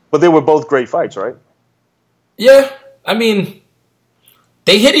 But they were both great fights, right? Yeah. I mean,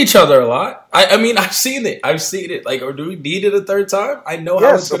 they hit each other a lot. I mean, I've seen it. Like, or do we need it a third time? I know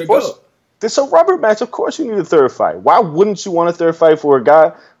how it's going to go. It's a rubber match. Of course you need a third fight. Why wouldn't you want a third fight for a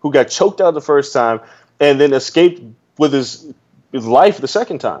guy who got choked out the first time and then escaped with his life the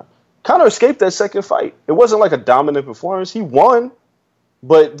second time? Conor escaped that second fight. It wasn't like a dominant performance. He won,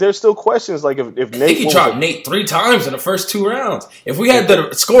 but there's still questions like if Nate... I think he dropped Nate 3 times in the first 2 rounds. If we had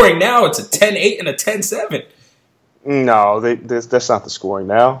the scoring now, it's a 10-8 and a 10-7. No, that's not the scoring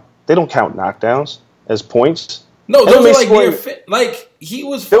now. They don't count knockdowns as points. No, those are like near fit. Like, he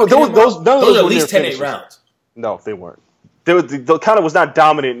was fucking those are at least 10-8 rounds. No, they weren't. The Conor was not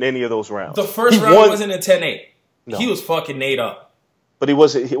dominant in any of those rounds. The first round wasn't a 10-8. No. He was fucking Nate up. But it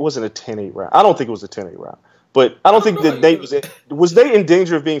wasn't a 10-8 round. I don't think it was a 10-8 round. But I don't think that Nate was Nate in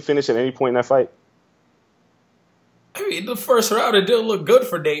danger of being finished at any point in that fight? I mean, the first round, it didn't look good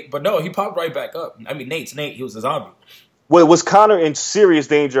for Nate, but no, he popped right back up. I mean, Nate's Nate. He was a zombie. Well, was Conor in serious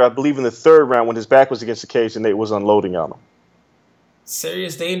danger, I believe, in the third round when his back was against the cage and Nate was unloading on him?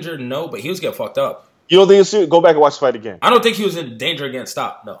 Serious danger? No, but he was getting fucked up. You don't think it's serious? Go back and watch the fight again. I don't think he was in danger again.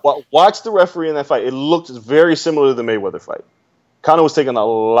 Stop. No. Well, watch the referee in that fight. It looked very similar to the Mayweather fight. Conor was taking a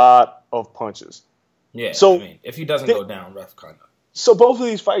lot of punches. Yeah, so I mean, if he doesn't go down, ref Conor. So both of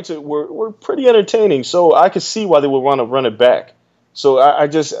these fights were pretty entertaining. So I could see why they would want to run it back. So I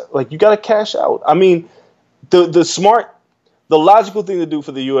just, like, you got to cash out. I mean, the logical thing to do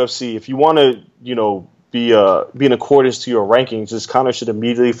for the UFC, if you want to, be in accordance to your rankings, is Conor should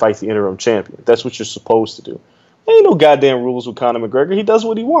immediately fight the interim champion. That's what you're supposed to do. Ain't no goddamn rules with Conor McGregor. He does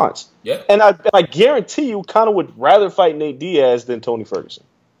what he wants. Yeah. And I guarantee you, Conor would rather fight Nate Diaz than Tony Ferguson.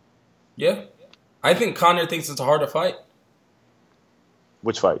 Yeah. I think Conor thinks it's a harder fight.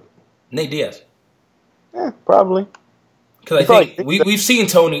 Which fight? Nate Diaz. Yeah, probably. Because I think we've seen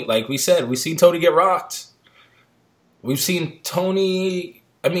Tony, like we said, we've seen Tony get rocked. We've seen Tony,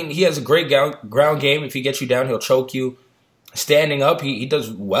 I mean, he has a great ground game. If he gets you down, he'll choke you. Standing up, he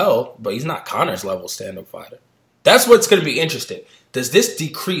does well, but he's not Conor's level stand-up fighter. That's what's going to be interesting. Does this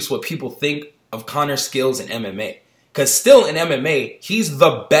decrease what people think of Conor's skills in MMA? Because still in MMA, he's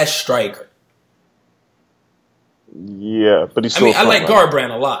the best striker. Yeah, but he's still I like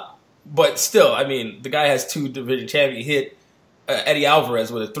Garbrandt a lot. But still, I mean, the guy has 2 division champions. He hit Eddie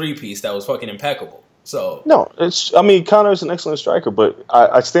Alvarez with a 3-piece that was fucking impeccable. So no, Conor is an excellent striker, but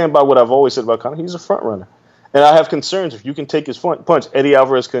I stand by what I've always said about Conor. He's a front runner. And I have concerns if you can take his punch. Eddie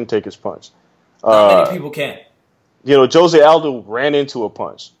Alvarez couldn't take his punch. Not many people can. You know, Jose Aldo ran into a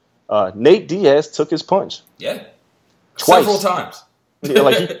punch. Nate Diaz took his punch. Yeah. Twice. Several times.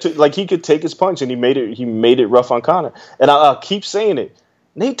 Yeah, he could take his punch, and he made it rough on Conor. And I'll keep saying it.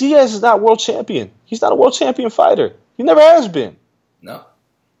 Nate Diaz is not world champion. He's not a world champion fighter. He never has been. No.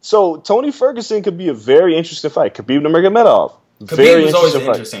 So Tony Ferguson could be a very interesting fight. Khabib Nurmagomedov. Khabib was always an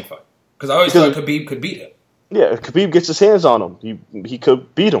interesting fight. Because I always thought Khabib could beat him. Yeah, if Khabib gets his hands on him, he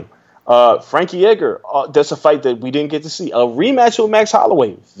could beat him. Frankie Edgar, that's a fight that we didn't get to see. A rematch with Max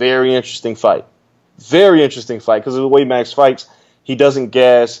Holloway. Very interesting fight. Very interesting fight because of the way Max fights. He doesn't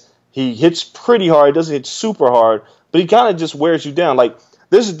gas. He hits pretty hard. He doesn't hit super hard, but he kind of just wears you down. Like,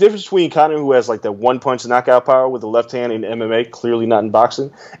 there's a difference between Conor, who has like that one-punch knockout power with the left hand in MMA, clearly not in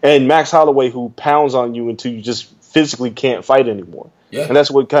boxing, and Max Holloway, who pounds on you until you just physically can't fight anymore. Yeah. And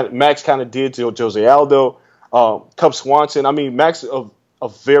that's what Max kind of did to Jose Aldo, Cub Swanson. I mean, Max a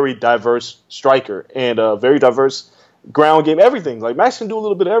very diverse striker and a very diverse ground game, everything. Like, Max can do a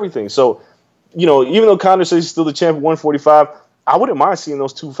little bit of everything. So, you know, even though Conor says he's still the champ at 145, I wouldn't mind seeing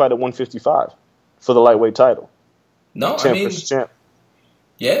those two fight at 155 for the lightweight title. No, champ versus champ.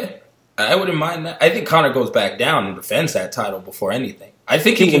 Yeah, I wouldn't mind that. I think Conor goes back down and defends that title before anything. I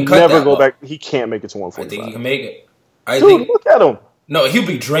think he can never go back. He can't make it to 145. I think he can make it. Dude, look at him. No, he'll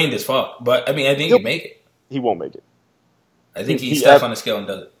be drained as fuck. But, I mean, I think he can make it. He won't make it. I think he steps on the scale and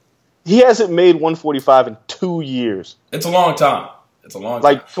does it. He hasn't made 145 in 2 years. It's a long time. It's a long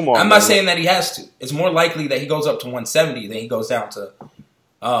time. Like, come on. I'm not saying that he has to. It's more likely that he goes up to 170 than he goes down to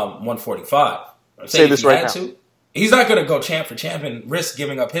 145. I'm saying say this right now. He's not going to go champ for champ and risk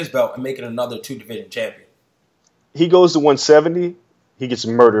giving up his belt and making another 2-division champion. He goes to 170, he gets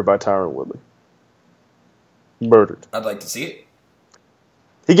murdered by Tyron Woodley. Murdered. I'd like to see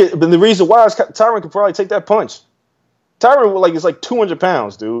it. But the reason why is Tyron could probably take that punch. Tyron is like 200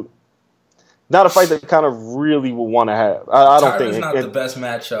 pounds, dude. Not a fight that kind of really would want to have. I don't think. Tyron's not the best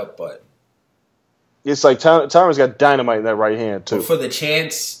matchup, but it's like Tyron's got dynamite in that right hand too. But for the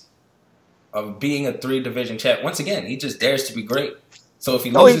chance of being a 3-division champ, once again, he just dares to be great. So if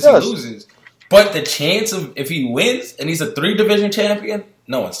he loses, he loses. But the chance of if he wins and he's a 3-division champion,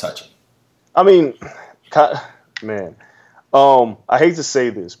 no one's touching. I mean, man, I hate to say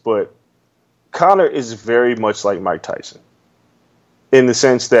this, but Conor is very much like Mike Tyson in the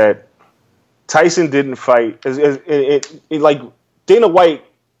sense that Tyson didn't fight. Like Dana White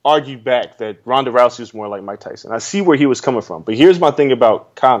argued back that Ronda Rousey was more like Mike Tyson. I see where he was coming from, but here's my thing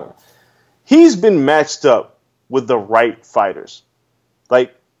about Conor. He's been matched up with the right fighters.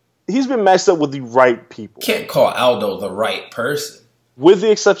 Like, he's been matched up with the right people. Can't call Aldo the right person. With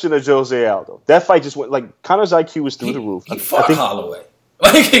the exception of Jose Aldo. That fight just went, like, Conor's IQ was through the roof. He fought Holloway.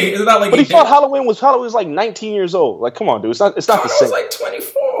 Like, it's not like but he fought Holloway was like 19 years old. Like, come on, dude. It's not the same. Was like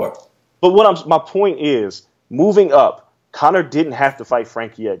 24. But my point is, moving up, Conor didn't have to fight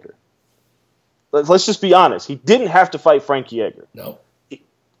Frankie Edgar. Let's just be honest. He didn't have to fight Frankie Edgar. No.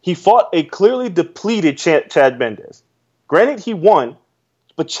 He fought a clearly depleted Chad Mendes. Granted, he won,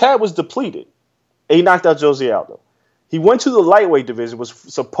 but Chad was depleted. And he knocked out Jose Aldo. He went to the lightweight division, was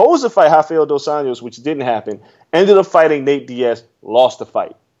supposed to fight Rafael Dos Anjos, which didn't happen. Ended up fighting Nate Diaz, lost the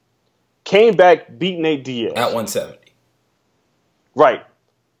fight. Came back, beat Nate Diaz. At 170. Right.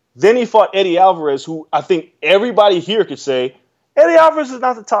 Then he fought Eddie Alvarez, who I think everybody here could say, Eddie Alvarez is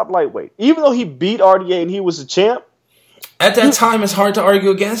not the top lightweight. Even though he beat RDA and he was a champ. At that time, it's hard to argue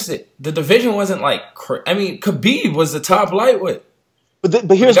against it. The division wasn't like... I mean, Khabib was the top lightweight.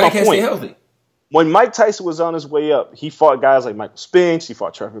 But here's my point. Stay healthy. When Mike Tyson was on his way up, he fought guys like Michael Spinks. He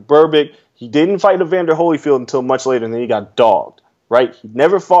fought Trevor Berbick. He didn't fight Evander Holyfield until much later, and then he got dogged. Right? He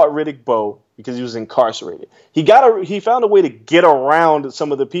never fought Riddick Bowe. because he was incarcerated. He found a way to get around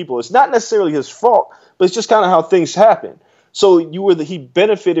some of the people. It's not necessarily his fault, but it's just kind of how things happen. So he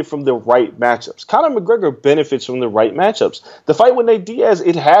benefited from the right matchups. Conor McGregor benefits from the right matchups. The fight with Nate Diaz,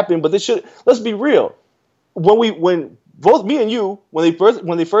 it happened, but let's be real. When both me and you, when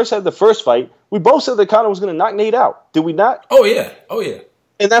they first had the first fight, we both said that Conor was going to knock Nate out. Did we not? Oh yeah.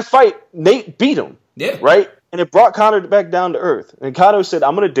 In that fight, Nate beat him. Yeah. Right? And it brought Conor back down to earth. And Conor said,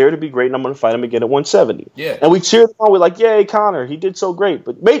 I'm going to dare to be great, and I'm going to fight him again at 170. Yeah. And we cheered him on. We're like, yay, Conor, he did so great.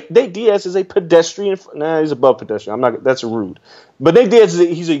 But Nate Diaz is a pedestrian. Nah, he's above pedestrian. That's rude. But Nate Diaz,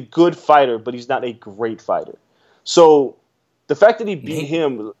 he's a good fighter, but he's not a great fighter. So the fact that he beat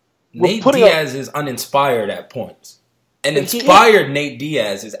him... Nate Diaz is uninspired at points. And inspired Nate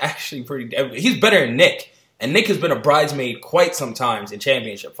Diaz is actually pretty... He's better than Nick. And Nick has been a bridesmaid quite some times in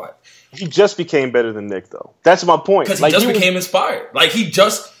championship fights. He just became better than Nick, though. That's my point. Because he became inspired. Like, he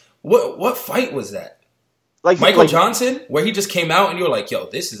just... What fight was that? Like Michael Johnson? Where he just came out and you were like, yo,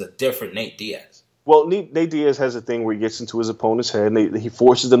 this is a different Nate Diaz. Well, Nate Diaz has a thing where he gets into his opponent's head and he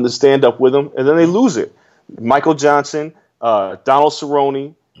forces them to stand up with him, and then they lose it. Michael Johnson, Donald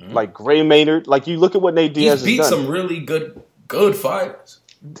Cerrone, like Gray Maynard. Like, you look at what Nate Diaz has done. He's beat some really good fighters.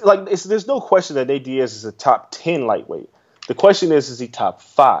 Like, there's no question that Nate Diaz is a top 10 lightweight. The question is he top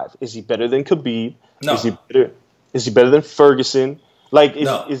 5? Is he better than Khabib? No. Is he better than Ferguson? Like,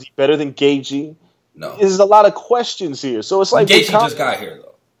 is he better than Gaethje? No. There's a lot of questions here. So it's like Gaethje just got here,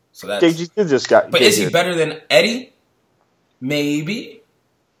 though. So that's Gaethje just got. But is he better than Eddie? Maybe.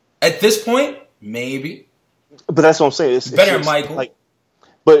 At this point, maybe. But that's what I'm saying. It's better than Michael. Like,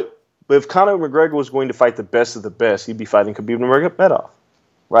 but if Conor McGregor was going to fight the best of the best, he'd be fighting Khabib Nurmagomedov,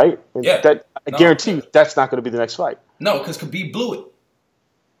 right? And yeah. I guarantee you that's not going to be the next fight. No, because Khabib blew it.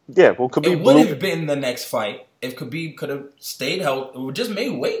 Yeah, well, Khabib it would have been the next fight if Khabib could have stayed healthy or just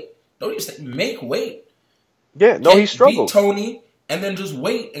made weight. Don't even say make weight. Yeah, no, he struggled. Beat Tony and then just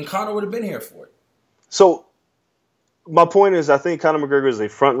wait, and Conor would have been here for it. So my point is, I think Conor McGregor is a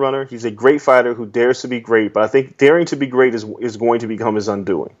front runner. He's a great fighter who dares to be great, but I think daring to be great is going to become his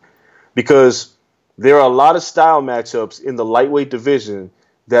undoing, because there are a lot of style matchups in the lightweight division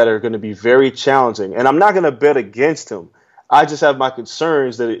that are going to be very challenging. And I'm not going to bet against him. I just have my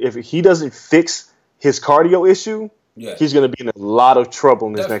concerns that if he doesn't fix his cardio issue, he's going to be in a lot of trouble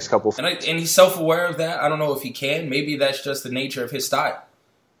in his next couple of fights. And he's self-aware of that. I don't know if he can. Maybe that's just the nature of his style.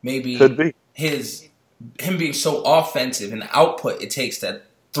 Maybe could be him being so offensive and the output it takes to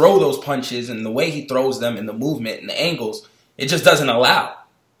throw those punches and the way he throws them and the movement and the angles, it just doesn't allow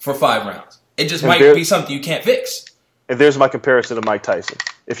for 5 rounds. It just might be something you can't fix. And there's my comparison to Mike Tyson.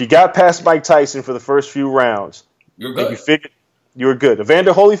 If you got past Mike Tyson for the first few rounds, you're good. You were good.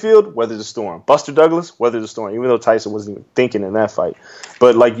 Evander Holyfield, weathered the storm. Buster Douglas, weathered the storm, even though Tyson wasn't even thinking in that fight.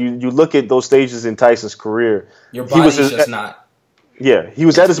 But like you look at those stages in Tyson's career, your body's just not. Yeah, he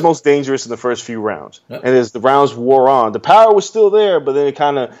was at his most dangerous in the first few rounds. Yep. And as the rounds wore on, the power was still there, but then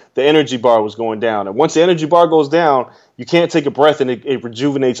the energy bar was going down. And once the energy bar goes down, you can't take a breath and it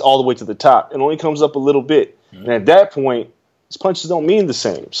rejuvenates all the way to the top. It only comes up a little bit. Mm-hmm. And at that point, his punches don't mean the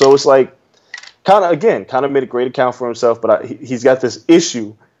same. So it's like, Conor made a great account for himself, but he's got this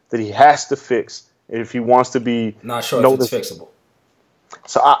issue that he has to fix if he wants to be not sure if it's fixable.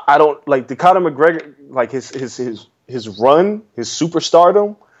 So I don't like the Conor McGregor, like his run, his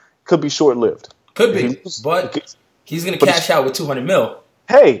superstardom could be short lived. Could be, but he's gonna cash out with $200 million.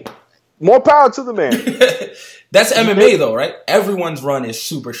 Hey, more power to the man. That's MMA though, right? Everyone's run is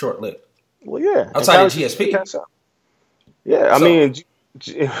super short lived. Well, yeah, outside of GSP. Yeah, I mean.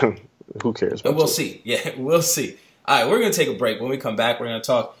 Who cares? We'll see. Yeah, we'll see. All right, we're going to take a break. When we come back, we're going to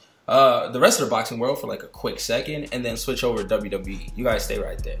talk the rest of the boxing world for like a quick second and then switch over to WWE. You guys stay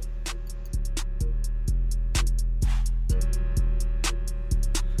right there.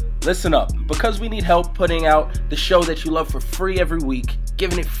 Listen up. Because we need help putting out the show that you love for free every week,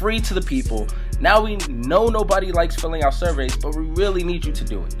 giving it free to the people, now we know nobody likes filling out surveys, but we really need you to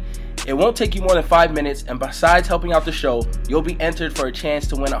do it. It won't take you more than 5 minutes, and besides helping out the show, you'll be entered for a chance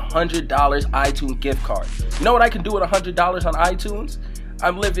to win a $100 iTunes gift card. You know what I can do with $100 on iTunes?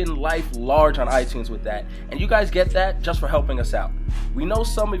 I'm living life large on iTunes with that, and you guys get that just for helping us out. We know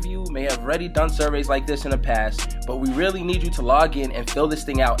some of you may have already done surveys like this in the past, but we really need you to log in and fill this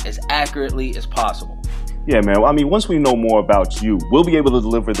thing out as accurately as possible. Yeah, man. I mean, once we know more about you, we'll be able to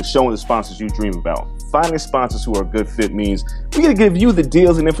deliver the show and the sponsors you dream about. Finding sponsors who are a good fit means we're going to give you the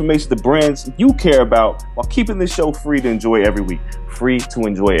deals and information the brands you care about while keeping this show free to enjoy every week. Free to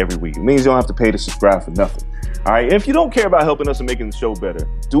enjoy every week. It means you don't have to pay to subscribe for nothing. All right. And if you don't care about helping us and making the show better,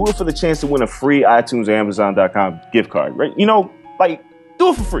 do it for the chance to win a free iTunes or Amazon.com gift card, right? You know, like, do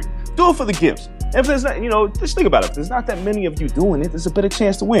it for free. Do it for the gifts. And if there's not, just think about it. If there's not that many of you doing it, there's a better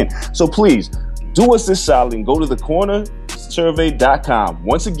chance to win. So please, do us this solid and go to thecornersurvey.com.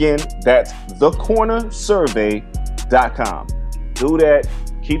 Once again, that's thecornersurvey.com. Do that.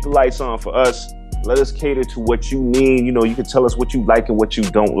 Keep the lights on for us. Let us cater to what you need. You can tell us what you like and what you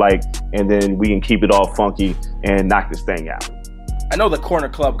don't like, and then we can keep it all funky and knock this thing out. I know the Corner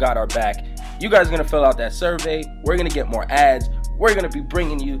Club got our back. You guys are going to fill out that survey. We're going to get more ads. We're going to be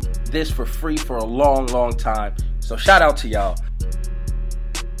bringing you this for free for a long, long time. So shout out to y'all.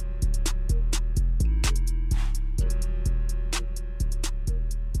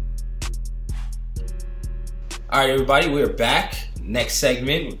 All right, everybody, we're back. Next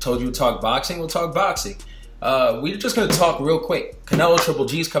segment, we told you to talk boxing. We'll talk boxing. We're just going to talk real quick. Canelo Triple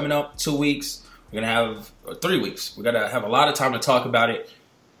G's coming up 2 weeks. We're going to have 3 weeks. We're going to have a lot of time to talk about it.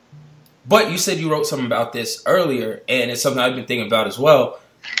 But you said you wrote something about this earlier, and it's something I've been thinking about as well.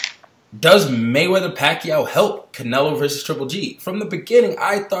 Does Mayweather-Pacquiao help Canelo versus Triple G? From the beginning,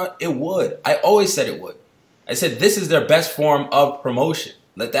 I thought it would. I always said it would. I said this is their best form of promotion.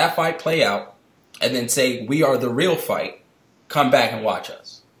 Let that fight play out, and then say, we are the real fight. Come back and watch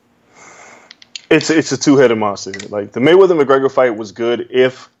us. It's a two-headed monster. Like, the Mayweather-McGregor fight was good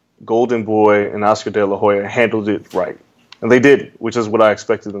if Golden Boy and Oscar De La Hoya handled it right. And they did, which is what I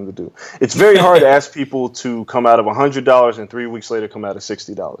expected them to do. It's very hard to ask people to come out of $100 and 3 weeks later come out of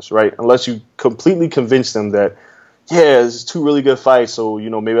 $60, right? Unless you completely convince them that, yeah, it's two really good fights, so,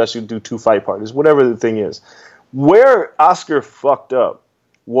 maybe I should do 2 fight parties, whatever the thing is. Where Oscar fucked up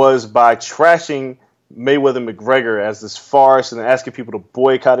was by trashing Mayweather-McGregor as this farce and asking people to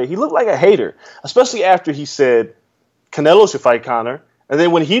boycott it. He looked like a hater, especially after he said Canelo should fight Conor. And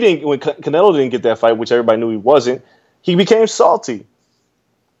then when Canelo didn't get that fight, which everybody knew he wasn't, he became salty.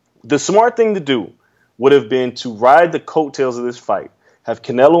 The smart thing to do would have been to ride the coattails of this fight, have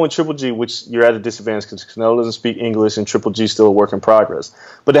Canelo and Triple G, which you're at a disadvantage because Canelo doesn't speak English and Triple G is still a work in progress,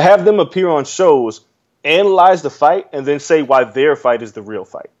 but to have them appear on shows, analyze the fight, and then say why their fight is the real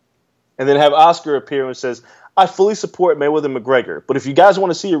fight. And then have Oscar appear and says, I fully support Mayweather-McGregor, but if you guys want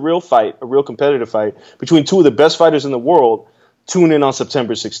to see a real fight, a real competitive fight between two of the best fighters in the world, tune in on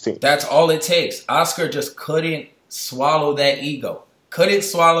September 16th. That's all it takes. Oscar just couldn't swallow that ego. Couldn't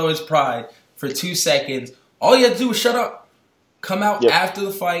swallow his pride for 2 seconds. All you have to do is shut up. Come out after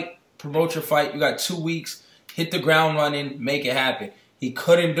the fight, promote your fight. You got 2 weeks. Hit the ground running, make it happen. He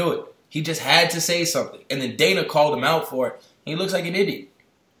couldn't do it. He just had to say something. And then Dana called him out for it. He looks like an idiot.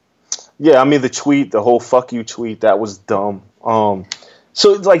 Yeah, I mean, the whole fuck you tweet, that was dumb.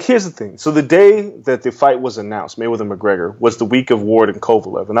 So, here's the thing. So the day that the fight was announced, Mayweather-McGregor, was the week of Ward and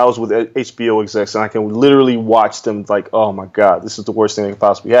Kovalev. And I was with HBO execs, and I can literally watch them like, oh, my God, this is the worst thing that could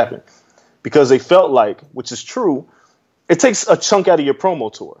possibly happen. Because they felt like, which is true, it takes a chunk out of your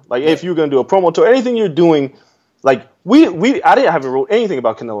promo tour. Like, if you're going to do a promo tour, anything you're haven't wrote anything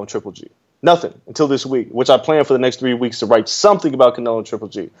about Canelo and Triple G. Nothing until this week, which I plan for the next 3 weeks to write something about Canelo and Triple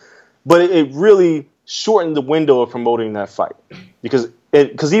G. But it really shortened the window of promoting that fight. Because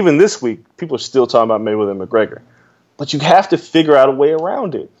even this week, people are still talking about Mayweather and McGregor. But you have to figure out a way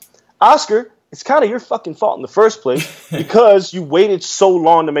around it. Oscar, it's kind of your fucking fault in the first place because you waited so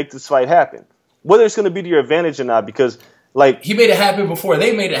long to make this fight happen. Whether it's going to be to your advantage or not, because, he made it happen before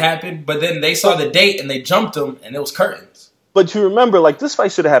they made it happen, but then they saw the date and they jumped him, and it was curtains. But you remember, this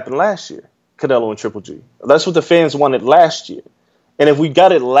fight should have happened last year, Canelo and Triple G. That's what the fans wanted last year. And if we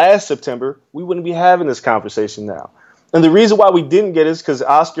got it last September, we wouldn't be having this conversation now. And the reason why we didn't get it is because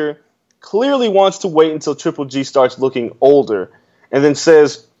Oscar clearly wants to wait until Triple G starts looking older and then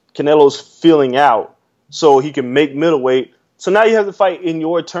says Canelo's feeling out so he can make middleweight. So now you have the fight in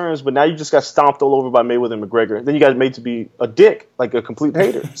your terms, but now you just got stomped all over by Mayweather and McGregor. Then you got made to be a dick, like a complete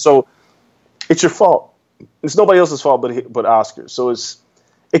hater. So it's your fault. It's nobody else's fault but Oscar. So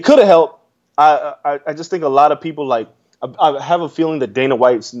it could have helped. I just think a lot of people I have a feeling that Dana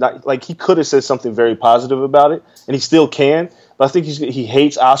White's not he could have said something very positive about it, and he still can. But I think he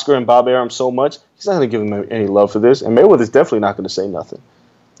hates Oscar and Bob Arum so much, he's not going to give him any love for this. And Mayweather's definitely not going to say nothing.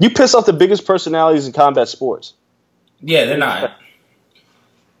 You piss off the biggest personalities in combat sports. Yeah, they're not.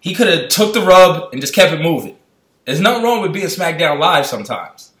 He could have took the rub and just kept it moving. There's nothing wrong with being SmackDown Live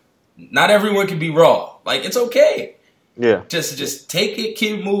sometimes. Not everyone can be Raw. It's okay. Yeah. Just take it,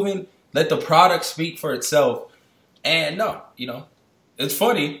 keep it moving, let the product speak for itself. And no, it's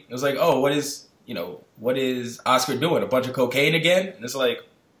funny. It was what is Oscar doing? A bunch of cocaine again? And it's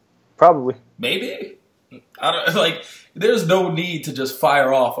probably. Maybe. I don't there's no need to just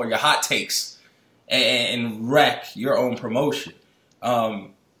fire off on your hot takes and wreck your own promotion. A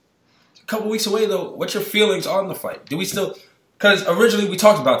couple weeks away though, what's your feelings on the fight? Do we still, Because originally we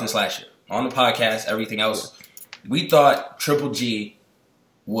talked about this last year on the podcast, everything else. We thought Triple G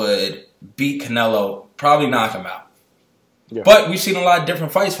would beat Canelo, probably knock him out. Yeah. But we've seen a lot of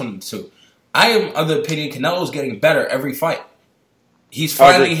different fights from them too. I am of the opinion Canelo's getting better every fight. He's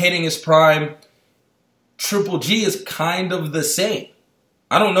finally hitting his prime. Triple G is kind of the same.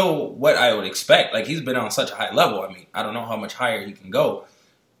 I don't know what I would expect. Like, he's been on such a high level. I mean, I don't know how much higher he can go.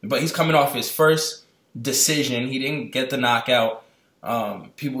 But he's coming off his first decision. He didn't get the knockout.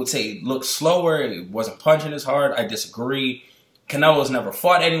 People would say he looked slower. He wasn't punching as hard. I disagree. Canelo's never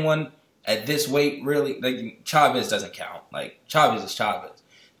fought anyone at this weight, really. Like, Chavez doesn't count. Like, Chavez is Chavez.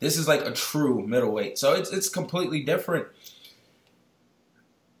 This is like a true middleweight. So it's completely different.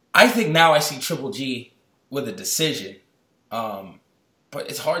 I think now I see Triple G with a decision. But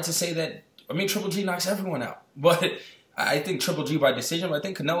it's hard to say that. I mean, Triple G knocks everyone out. But I think Triple G by decision. But I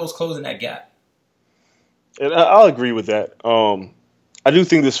think Canelo's closing that gap. And I'll agree with that. I do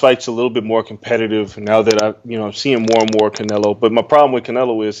think this fight's a little bit more competitive now that I'm seeing more and more Canelo. But my problem with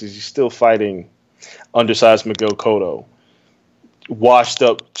Canelo is he's still fighting undersized Miguel Cotto, washed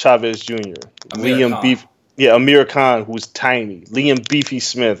up Chavez Jr., Amir Khan, who's tiny, Liam Beefy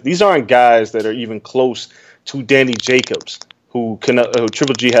Smith. These aren't guys that are even close to Danny Jacobs, who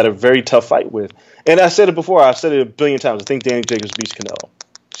Triple G had a very tough fight with. And I said it before. I've said it a billion times. I think Danny Jacobs beats Canelo.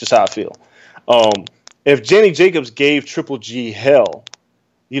 It's just how I feel. If Danny Jacobs gave Triple G hell,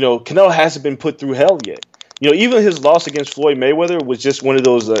 Canelo hasn't been put through hell yet. Even his loss against Floyd Mayweather was just one of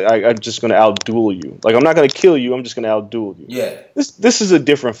those, I'm just going to outduel you. Like, I'm not going to kill you. I'm just going to outduel you. Yeah. This is a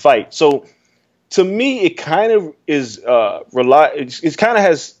different fight. So, to me, it kind of is it kind of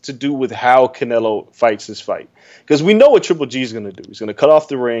has to do with how Canelo fights this fight. Because we know what Triple G is going to do. He's going to cut off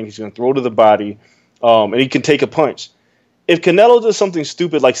the ring. He's going to throw to the body. And he can take a punch. If Canelo does something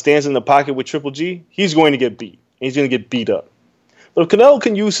stupid like stands in the pocket with Triple G, he's going to get beat. He's going to get beat up. But if Canelo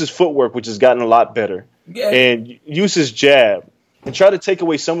can use his footwork, which has gotten a lot better, and use his jab, and try to take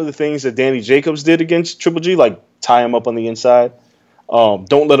away some of the things that Danny Jacobs did against Triple G, like tie him up on the inside,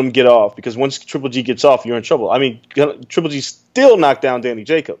 don't let him get off, because once Triple G gets off, you're in trouble. I mean, Triple G still knocked down Danny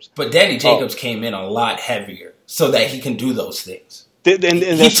Jacobs. But Danny Jacobs came in a lot heavier so that he can do those things. And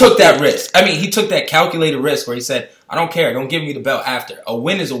he took that risk. I mean, he took that calculated risk where he said, I don't care. Don't give me the belt after. A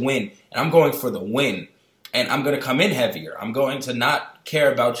win is a win, and I'm going for the win. And I'm going to come in heavier. I'm going to not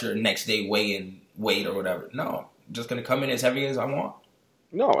care about your next day weigh-in weight or whatever. No, I'm just going to come in as heavy as I want.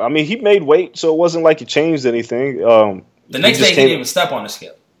 No, I mean, he made weight, so it wasn't like it changed anything. The next day, he didn't even step on the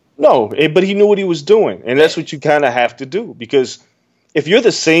scale. No, but he knew what he was doing, and that's what you kind of have to do, because if you're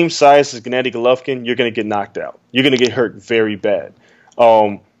the same size as Gennady Golovkin, you're going to get knocked out. You're going to get hurt very bad.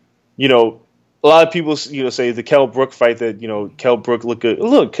 A lot of people, say the Kell Brook fight that, Kell Brook looked good.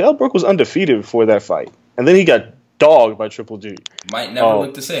 Look, Kell Brook was undefeated before that fight, and then he got dogged by Triple G. Might never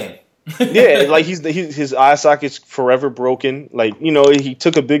look the same. Yeah, like his eye socket's forever broken. Like, he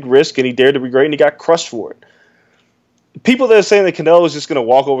took a big risk and he dared to be great and he got crushed for it. People that are saying that Canelo is just going to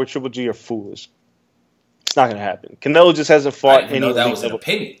walk over Triple G are foolish. It's not going to happen. Canelo just hasn't fought any. That was an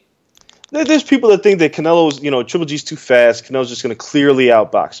opinion. There's people that think that Canelo's, Triple G's too fast. Canelo's just going to clearly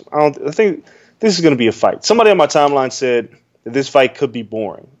outbox him. I think this is going to be a fight. Somebody on my timeline said that this fight could be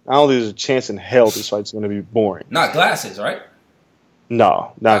boring. I don't think there's a chance in hell this fight's going to be boring. Not glasses, right?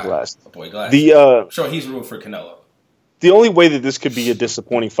 No, not glasses. Boy, glasses. I'm sure he's rooting for Canelo. The only way that this could be a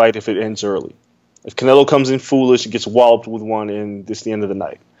disappointing fight if it ends early. If Canelo comes in foolish and gets walloped with one, and this is the end of the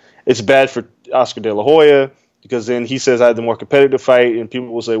night. It's bad for Oscar De La Hoya, because then he says I had the more competitive fight, and people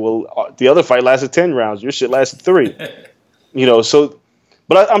will say, well, the other fight lasted 10 rounds. Your shit lasted 3.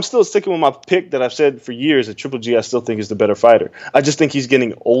 But I'm still sticking with my pick that I've said for years that Triple G I still think is the better fighter. I just think he's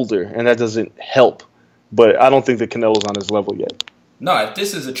getting older, and that doesn't help. But I don't think that Canelo's on his level yet. No, if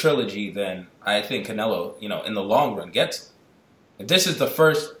this is a trilogy, then I think Canelo, in the long run, gets it. If this is the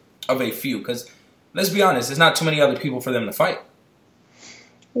first of a few, because let's be honest, there's not too many other people for them to fight.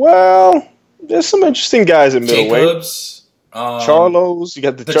 Well, there's some interesting guys at middleweight. Jacobs, Charlos, you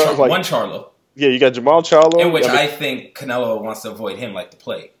got one Charlo. Yeah, you got Jamal Charlo. In which I think Canelo wants to avoid him like the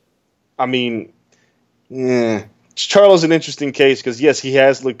plague. I mean, Charlo's an interesting case because, yes, he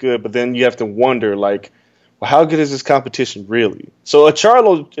has looked good, but then you have to wonder, how good is this competition really? So a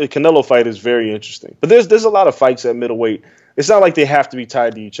Canelo fight is very interesting. But there's a lot of fights at middleweight. It's not like they have to be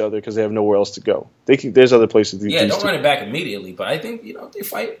tied to each other because they have nowhere else to go. There's other places to Yeah, don't run it back immediately. But I think, they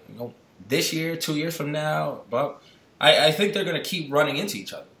fight this year, 2 years from now. But I think they're going to keep running into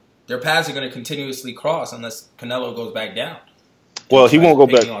each other. Their paths are going to continuously cross unless Canelo goes back down. Well, he won't go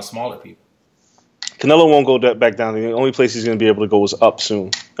back. On smaller people. Canelo won't go back down. The only place he's going to be able to go is up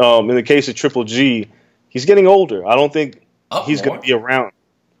soon. In the case of Triple G, he's getting older. I don't think he's going to be around.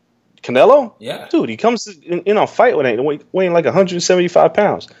 Canelo? Yeah. Dude, he comes in on fight weighing like 175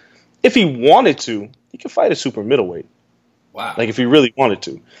 pounds. If he wanted to, he could fight a super middleweight. Wow. Like if he really wanted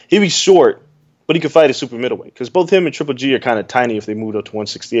to. He'd be short, but he could fight a super middleweight. Because both him and Triple G are kind of tiny if they moved up to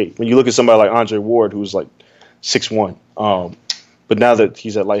 168. When you look at somebody like Andre Ward, who's like 6'1". But now that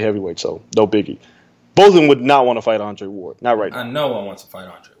he's at light heavyweight, so no biggie. Both of them would not want to fight Andre Ward. Not right now. No one wants to fight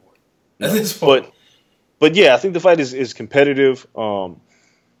Andre Ward. At this point. But yeah, I think the fight is competitive.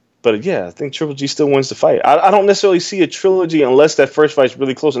 But yeah, I think Triple G still wins the fight. I don't necessarily see a trilogy unless that first fight's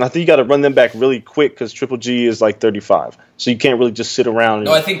really close. And I think you got to run them back really quick because Triple G is like 35. So you can't really just sit around.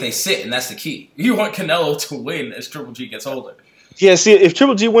 No, I think they sit, and that's the key. You want Canelo to win as Triple G gets older. Yeah, see, if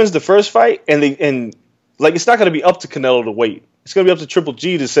Triple G wins the first fight, and it's not going to be up to Canelo to wait. It's going to be up to Triple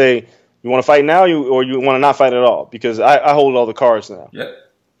G to say, you want to fight now or you want to not fight at all? Because I hold all the cards now. Yeah.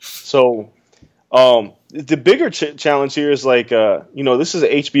 So the bigger challenge here is like, this is an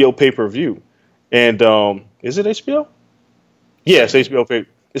HBO pay-per-view. And is it HBO? Yeah, it's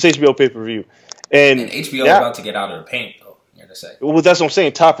HBO pay-per-view. And HBO is about to get out of the paint, though, you're to say. Well, that's what I'm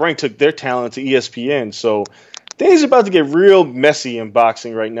saying. Top Rank took their talent to ESPN. So things are about to get real messy in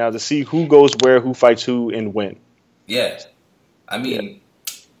boxing right now to see who goes where, who fights who, and when. Yeah. I mean,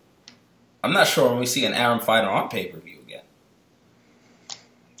 I'm not sure when we see an Aaron fighter on pay-per-view again.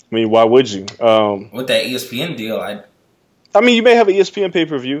 I mean, why would you? With that ESPN deal, you may have an ESPN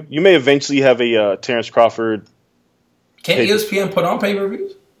pay-per-view. You may eventually have a Terrence Crawford. Can ESPN put on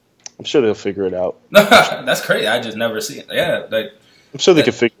pay-per-views? I'm sure they'll figure it out. That's crazy. I just never see it. Yeah, I'm sure they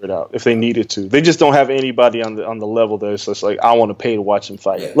could figure it out if they needed to. They just don't have anybody on the level that it's just like, I want to pay to watch him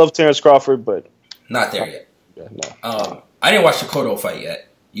fight. Yeah. Love Terrence Crawford, but not there yet. Yeah, no. I didn't watch the Cotto fight yet.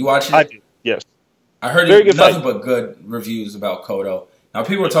 You watched it? I did. Yes. I heard nothing but good reviews about Cotto. Now,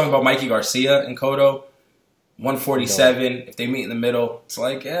 people are talking about Mikey Garcia and Cotto. 147. If they meet in the middle, it's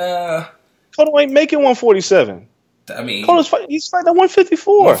like, yeah. Cotto ain't making 147. I mean, he's fighting at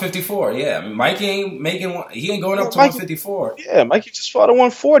 154. 154, yeah. I mean, Mikey ain't making one. He ain't going up to 154. Yeah, Mikey just fought at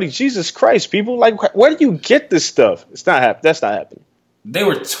 140. Jesus Christ, people! Like, where do you get this stuff? It's not happening. That's not happening. They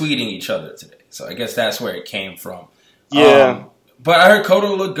were tweeting each other today, so I guess that's where it came from. Yeah. But I heard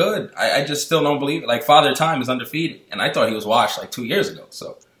Cotto look good. I just still don't believe it. Like, Father Time is undefeated, and I thought he was washed like 2 years ago.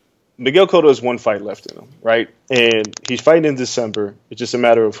 So Miguel Cotto has one fight left in him, right? And he's fighting in December. It's just a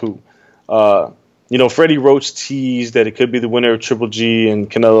matter of who. Freddie Roach teased that it could be the winner of Triple G and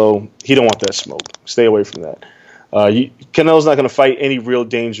Canelo. He don't want that smoke. Stay away from that. Canelo's not going to fight any real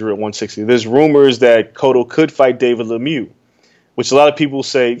danger at 160. There's rumors that Cotto could fight David Lemieux, which a lot of people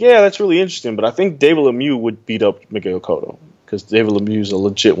say, yeah, that's really interesting. But I think David Lemieux would beat up Miguel Cotto because David Lemieux is a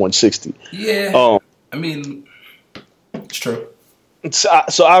legit 160. Yeah. I mean, it's true.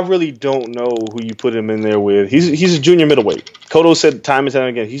 So I really don't know who you put him in there with. He's a junior middleweight. Cotto said time and time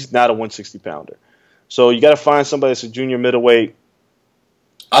again he's not a 160 pounder. So you got to find somebody that's a junior middleweight.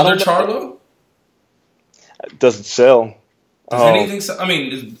 Other Charlo? It doesn't sell. Does anything sell? I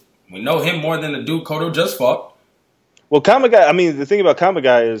mean, we know him more than the dude Cotto just fought. Well, Kamagai, I mean, the thing about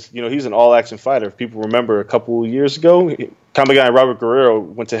Kamagai is, he's an all-action fighter. If people remember a couple of years ago, Kamagai and Robert Guerrero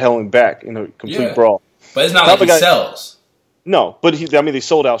went to hell and back in a complete brawl. But it's not like he sells. No, but they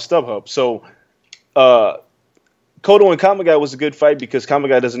sold out StubHub. So Cotto and Kamagai was a good fight because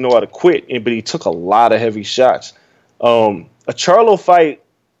Kamagai doesn't know how to quit, but he took a lot of heavy shots. A Charlo fight,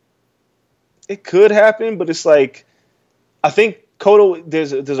 it could happen, but it's like, I think Cotto,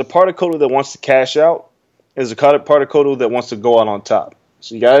 there's a part of Cotto that wants to cash out. There's a part of Cotto that wants to go out on top.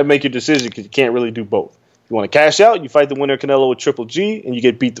 So you got to make your decision because you can't really do both. If you want to cash out, you fight the winner Canelo with Triple G, and you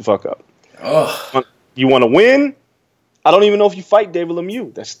get beat the fuck up. Ugh. You want to win? I don't even know if you fight David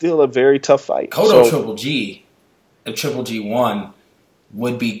Lemieux. That's still a very tough fight. Cotto Triple G, if Triple G won,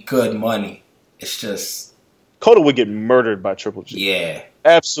 would be good money. It's just Cotto would get murdered by Triple G. Yeah.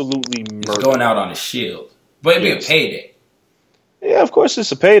 Absolutely murdered. He's going out on a shield. But it'd be a payday. Yeah, of course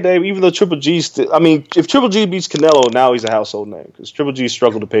it's a payday, even though Triple G still... I mean, if Triple G beats Canelo, now he's a household name, because Triple G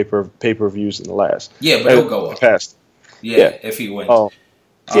struggled to pay-per-views in the last. Yeah, but he'll go up. Past. Yeah, if he wins. So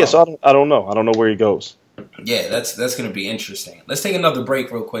I don't know. I don't know where he goes. Yeah, that's going to be interesting. Let's take another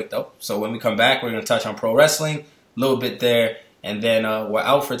break real quick, though. So when we come back, we're going to touch on pro wrestling, a little bit there, and then we're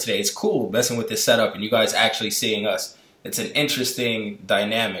out for today. It's cool messing with this setup and you guys actually seeing us. It's an interesting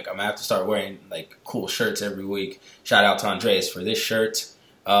dynamic. I'm going to have to start wearing like cool shirts every week. Shout out to Andreas for this shirt.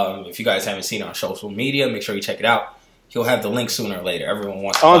 If you guys haven't seen it on social media, make sure you check it out. He'll have the link sooner or later. Everyone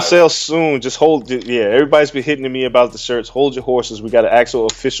wants to on sale soon. Just hold it. Yeah, everybody's been hitting me about the shirts. Hold your horses. We got an actual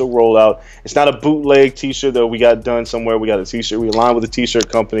official rollout. It's not a bootleg t-shirt that we got done somewhere. We got a t-shirt. We aligned with a t-shirt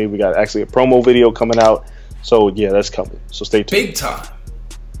company. We got actually a promo video coming out So yeah, that's coming. So stay tuned. Big time.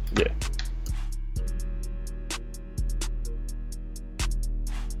 Yeah.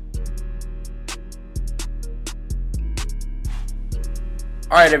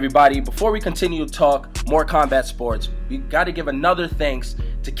 All right, everybody, before we continue to talk more combat sports, we got to give another thanks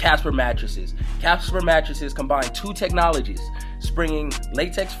to Casper Mattresses. Casper Mattresses combine two technologies, springing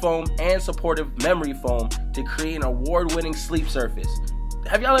latex foam and supportive memory foam to create an award-winning sleep surface.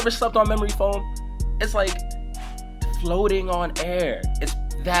 Have y'all ever slept on memory foam? It's like floating on air. It's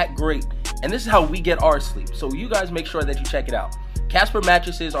that great. And this is how we get our sleep. So you guys make sure that you check it out. Casper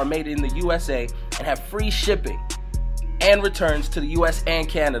Mattresses are made in the USA and have free shipping and returns to the US and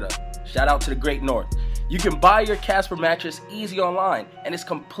Canada. Shout out to the Great North. You can buy your Casper mattress easy online, and it's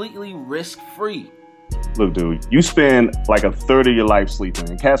completely risk-free. Look, dude, you spend like a third of your life sleeping,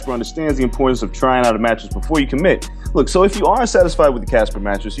 and Casper understands the importance of trying out a mattress before you commit. Look, so if you aren't satisfied with the Casper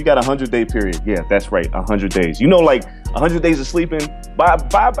mattress, you got a 100-day period. Yeah, that's right, 100 days. You know, like 100 days of sleeping, by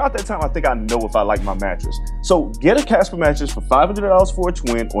about that time, I think I know if I like my mattress. So get a Casper mattress for $500 for a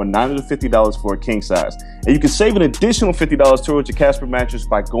twin or $950 for a king size. And you can save an additional $50 towards your Casper mattress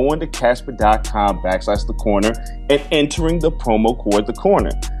by going to Casper.com/thecorner and entering the promo code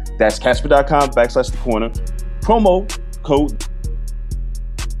TheCorner. That's Casper.com/thecorner. Promo code.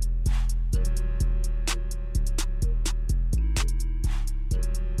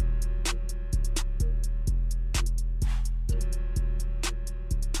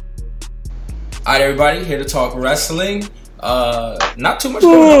 All right, everybody, here to talk wrestling. Not too much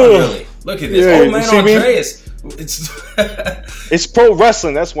going on, really. Look at this. Yeah, Old man Andreas. It's pro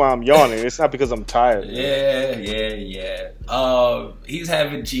wrestling. That's why I'm yawning. It's not because I'm tired. Yeah. He's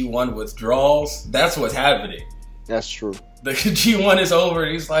having G1 withdrawals. That's what's happening. That's true. The G1 is over.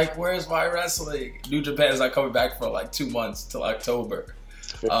 And he's like, "Where's my wrestling?" New Japan's not coming back for like 2 months till October.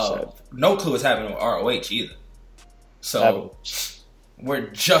 No clue what's happening with ROH either. So we're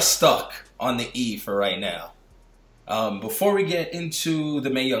just stuck on the E for right now. Before we get into the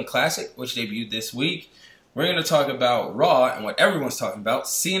Mae Young Classic, which debuted this week, we're going to talk about Raw and what everyone's talking about.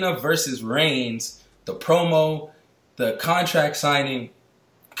 Cena versus Reigns, the promo, the contract signing,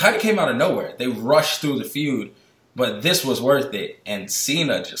 kind of came out of nowhere. They rushed through the feud, but this was worth it. And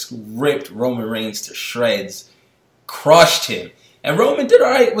Cena just ripped Roman Reigns to shreds, crushed him. And Roman did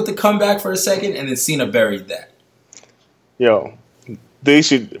all right with the comeback for a second, and then Cena buried that. Yo, they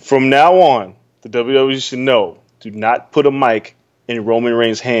should, from now on, the WWE should know, do not put a mic in Roman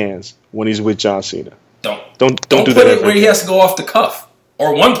Reigns' hands when he's with John Cena. Don't do put that it where he has to go off the cuff.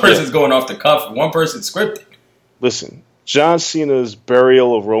 Or one person's going off the cuff, one person's scripted. Listen, John Cena's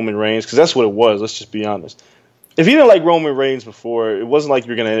burial of Roman Reigns, because that's what it was, let's just be honest. If you didn't like Roman Reigns before, it wasn't like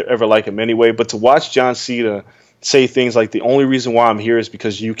you're going to ever like him anyway, but to watch John Cena say things like, the only reason why I'm here is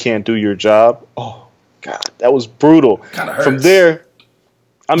because you can't do your job, oh, God, that was brutal. Kind of hurts. From there,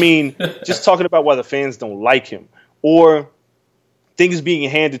 I mean, just talking about why the fans don't like him, or things being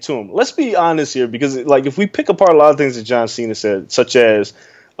handed to him. Let's be honest here, because like if we pick apart a lot of things that John Cena said, such as,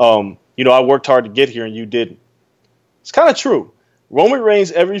 I worked hard to get here and you didn't. It's kind of true. Roman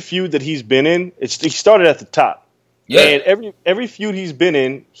Reigns, every feud that he's been in, he started at the top. Yeah. And every feud he's been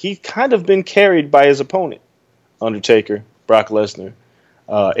in, he's kind of been carried by his opponent. Undertaker, Brock Lesnar,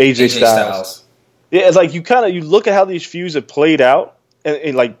 AJ Styles. Yeah, it's like you look at how these feuds have played out,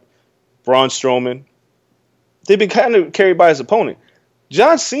 and like Braun Strowman, they've been kind of carried by his opponent.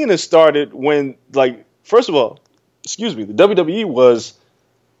 John Cena started when, like, first of all, the WWE was,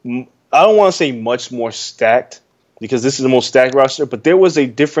 I don't want to say much more stacked, because this is the most stacked roster, but there was a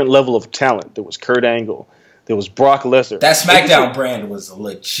different level of talent. There was Kurt Angle. There was Brock Lesnar. That SmackDown brand was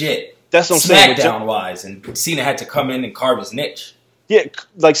legit. That's what I'm saying. SmackDown-wise, and Cena had to come in and carve his niche. Yeah,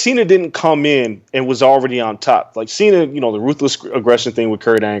 like Cena didn't come in and was already on top. Like Cena, the ruthless aggression thing with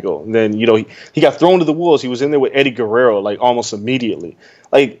Kurt Angle. And then, he got thrown to the wolves. He was in there with Eddie Guerrero, like almost immediately.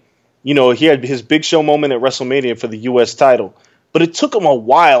 Like, he had his big show moment at WrestleMania for the U.S. title. But it took him a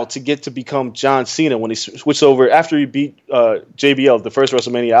while to get to become John Cena when he switched over after he beat JBL, the first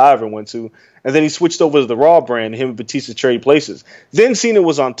WrestleMania I ever went to. And then he switched over to the Raw brand, and him and Batista traded places. Then Cena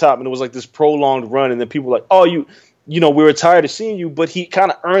was on top, and it was like this prolonged run. And then people were like, oh, we were tired of seeing you, but he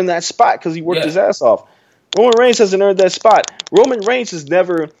kind of earned that spot because he worked his ass off. Roman Reigns hasn't earned that spot. Roman Reigns has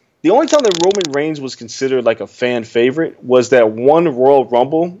never... The only time that Roman Reigns was considered like a fan favorite was that one Royal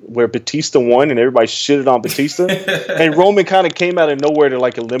Rumble where Batista won and everybody shitted on Batista. And Roman kind of came out of nowhere to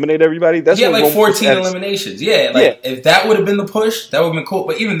like eliminate everybody. That's like Roman 14 eliminations. If that would have been the push, that would have been cool.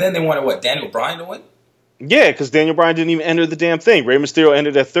 But even then, they wanted, Daniel Bryan to win? Yeah, because Daniel Bryan didn't even enter the damn thing. Rey Mysterio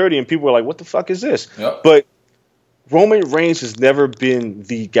entered at 30 and people were like, what the fuck is this? Yep. But Roman Reigns has never been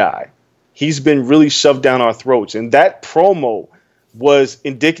the guy. he's been really shoved down our throats. And that promo was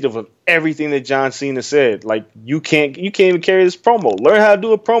indicative of everything that John Cena said. Like, you can't even carry this promo. Learn how to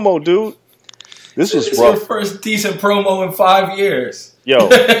do a promo, dude. This was rough. Your first decent promo in 5 years. Yo,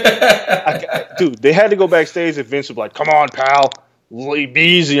 dude, they had to go backstage and Vince was like, come on, pal. Be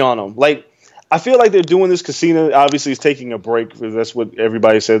easy on him. Like, I feel like they're doing this because Cena obviously is taking a break. That's what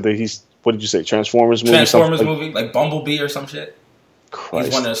everybody said that he's, what did you say, Transformers movie? Transformers movie, like Bumblebee or some shit. Christ.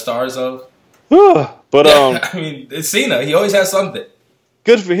 He's one of the stars of. But I mean, it's Cena. He always has something.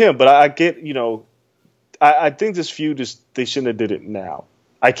 Good for him. But I get, I think this feud they shouldn't have did it now.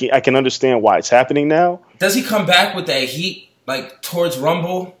 I can understand why it's happening now. Does he come back with that heat like towards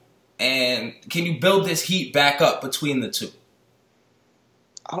Rumble? And can you build this heat back up between the two?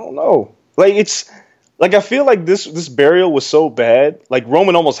 I don't know. Like, it's like, I feel like this burial was so bad. Like,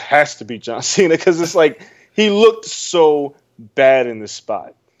 Roman almost has to beat John Cena because it's like he looked so bad in this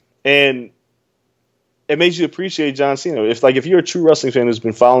spot, and it makes you appreciate John Cena. If you're a true wrestling fan who's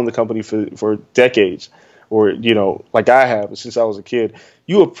been following the company for decades, or like I have since I was a kid,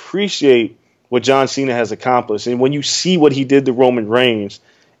 you appreciate what John Cena has accomplished. And when you see what he did to Roman Reigns,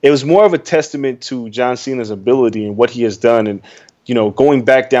 it was more of a testament to John Cena's ability and what he has done, and going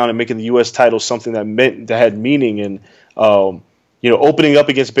back down and making the U.S. title something that had meaning, and opening up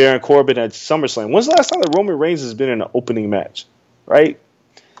against Baron Corbin at SummerSlam. When's the last time that Roman Reigns has been in an opening match, right?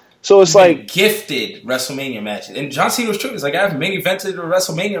 So it's like gifted WrestleMania matches, and John Cena was true. It's like I haven't main evented a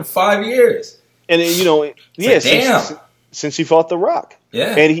WrestleMania in 5 years, and since he fought The Rock,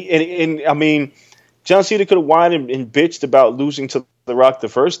 and I mean, John Cena could have whined and bitched about losing to The Rock the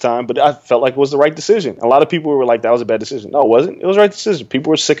first time, but I felt like it was the right decision. A lot of people were like, that was a bad decision. No, it wasn't. It was the right decision.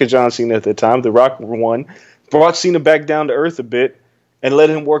 People were sick of John Cena at the time. The Rock won, brought Cena back down to earth a bit, and let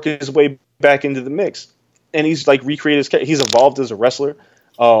him work his way back into the mix. And he's like recreated his character. He's evolved as a wrestler.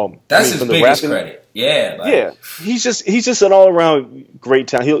 That's his biggest credit. Yeah. He's just an all around great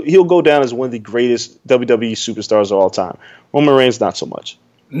talent. He'll go down as one of the greatest WWE superstars of all time. Roman Reigns, not so much.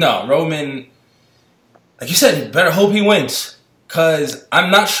 No, Roman, like you said, you better hope he wins. Because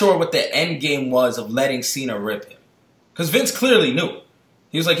I'm not sure what the end game was of letting Cena rip him. Because Vince clearly knew.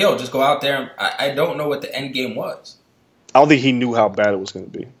 He was like, yo, just go out there. And I don't know what the end game was. I don't think he knew how bad it was going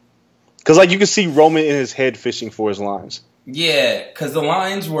to be. Because you could see Roman in his head fishing for his lines. Yeah, because the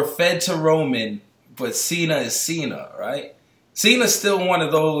lines were fed to Roman, but Cena is Cena, right? Cena's still one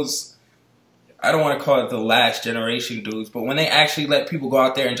of those, I don't want to call it the last generation dudes, but when they actually let people go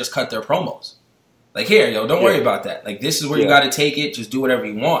out there and just cut their promos. Like, here, yo, don't worry about that. Like, this is where you got to take it. Just do whatever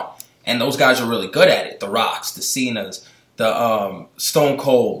you want. And those guys are really good at it. The Rocks, the Cenas, the Stone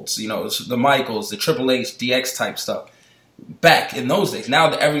Colds, the Michaels, the Triple H, DX type stuff. Back in those days. Now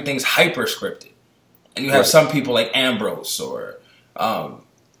that everything's hyper scripted. And you have some people like Ambrose or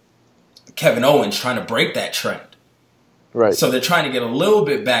Kevin Owens trying to break that trend. Right. So they're trying to get a little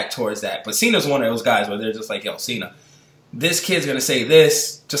bit back towards that. But Cena's one of those guys where they're just like, yo, Cena, this kid's going to say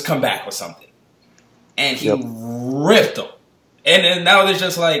this, just come back with something. And he ripped him. And then now they're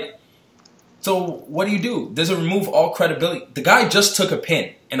just like, so what do? Does it remove all credibility? The guy just took a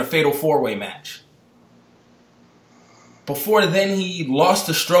pin in a fatal 4-way match. Before then, he lost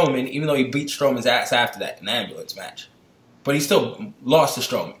to Strowman, even though he beat Strowman's ass after that in the ambulance match. But he still lost to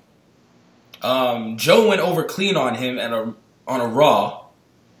Strowman. Joe went over clean on him on a Raw.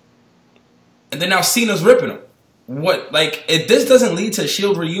 And then now Cena's ripping him. What? Like, if this doesn't lead to a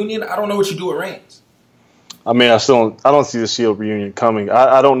Shield reunion, I don't know what you do with Reigns. I mean, I don't see the Shield reunion coming.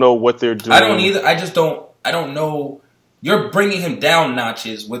 I don't know what they're doing. I don't either. I don't know. You're bringing him down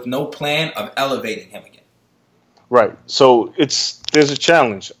notches with no plan of elevating him again. Right. So there's a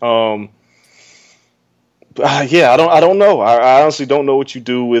challenge. I don't know. I honestly don't know what you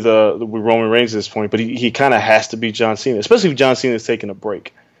do with Roman Reigns at this point, but he kind of has to beat John Cena, especially if John Cena is taking a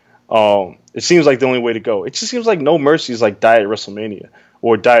break. It seems like the only way to go. It just seems like No Mercy is like die at WrestleMania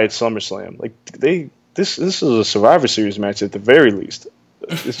or die at SummerSlam. Like this is a Survivor Series match at the very least.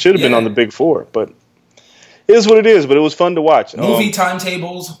 It should have been on the Big Four, but it is what it is. But it was fun to watch. Movie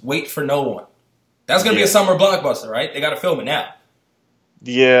timetables, wait for no one. That's gonna be a summer blockbuster, right? They got to film it now.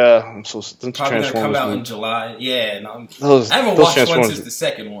 Yeah, I'm so probably gonna come out in July. Yeah, no, I haven't watched one since the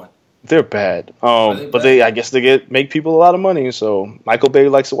second one. They're bad. But I guess they make people a lot of money. So Michael Bay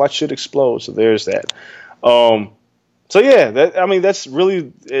likes to watch shit explode. So there's that. So yeah, that's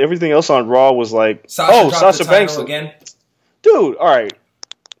really everything else on Raw was like, Sasha Banks again. Dude, all right.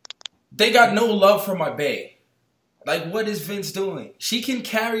 They got no love for my bae. Like, what is Vince doing? She can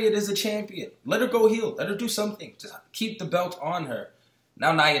carry it as a champion. Let her go heel. Let her do something. Just keep the belt on her.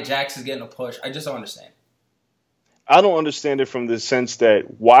 Now Nia Jax is getting a push. I just don't understand. I don't understand it from the sense that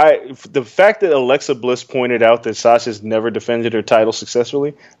the fact that Alexa Bliss pointed out that Sasha's never defended her title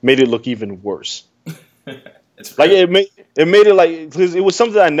successfully made it look even worse. It's Like real. it made it like, cause it was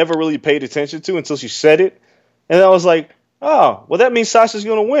something I never really paid attention to until she said it, and I was like, oh, well that means Sasha's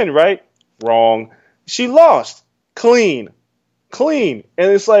gonna win, right? Wrong. She lost clean, and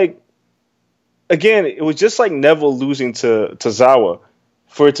it's like, again, it was just like Neville losing to Zawa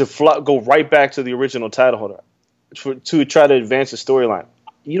for it to go right back to the original title holder to try to advance the storyline.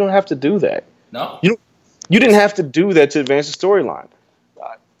 You don't have to do that. No. You didn't have to do that to advance the storyline.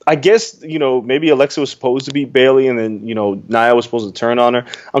 I guess, maybe Alexa was supposed to beat Bayley and then, Nia was supposed to turn on her.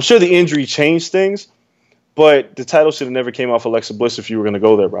 I'm sure the injury changed things, but the title should have never came off Alexa Bliss if you were going to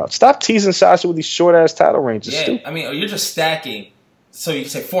go that route. Stop teasing Sasha with these short-ass title reigns. It's stupid. I mean, you're just stacking. So you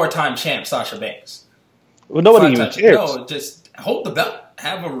say 4-time champ Sasha Banks. Well, nobody even cares. No, just hold the belt.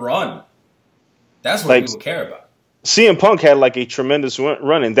 Have a run. That's what people care about. CM Punk had like a tremendous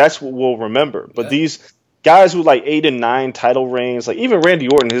run, and that's what we'll remember. But these guys with like 8 and 9 title reigns, like even Randy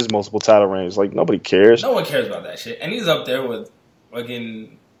Orton, his multiple title reigns, like nobody cares. No one cares about that shit. And he's up there with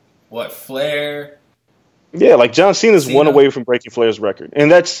fucking Flair. Yeah, like John Cena's one away from breaking Flair's record,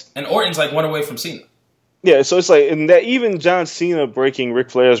 and Orton's like one away from Cena. Yeah, so it's like, and that even John Cena breaking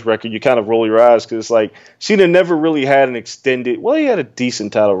Ric Flair's record, you kind of roll your eyes because it's like Cena never really had an extended. Well, he had a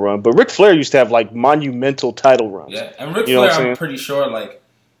decent title run, but Ric Flair used to have like monumental title runs. Yeah, and Ric Flair, I'm pretty sure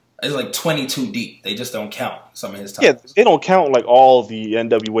is like 22 deep. They just don't count some of his titles. Yeah, they don't count like all the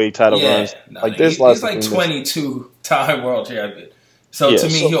NWA title runs. Like there's he's like 22-time world champion. So to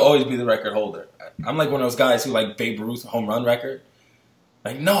me, he'll always be the record holder. I'm like one of those guys who like Babe Ruth home run record.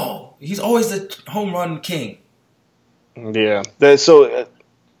 Like, no, he's always the home run king. Yeah.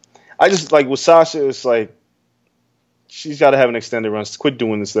 I just, like, with Sasha, it's like, she's got to have an extended run. Quit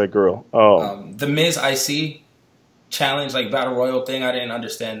doing this to that girl. The Miz IC challenge, like, Battle Royal thing, I didn't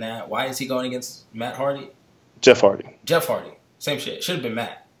understand that. Why is he going against Matt Hardy? Jeff Hardy. Same shit. Should have been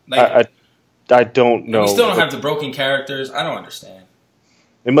Matt. Like, I don't know. We still don't have the broken characters. I don't understand.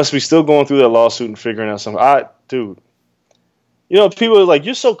 They must be still going through that lawsuit and figuring out something. Dude. People are like,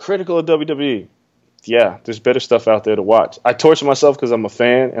 you're so critical of WWE. Yeah, there's better stuff out there to watch. I torture myself because I'm a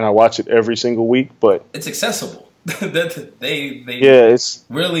fan and I watch it every single week, but it's accessible. they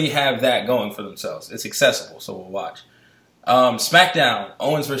really have that going for themselves. It's accessible, so we'll watch. SmackDown,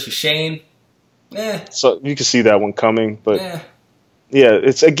 Owens versus Shane. So you can see that one coming, but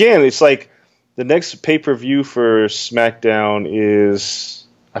it's like the next pay-per-view for SmackDown is,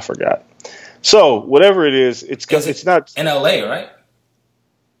 I forgot. So whatever it is, it's not in LA, right?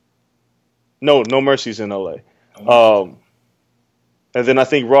 No Mercy's in LA. And then I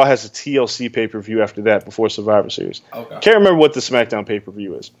think Raw has a TLC pay-per-view after that before Survivor Series. Okay. Can't remember what the SmackDown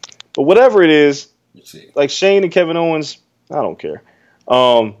pay-per-view is, but whatever it is, like Shane and Kevin Owens, I don't care.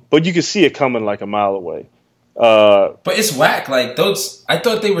 But you can see it coming like a mile away. But it's whack. Like those, I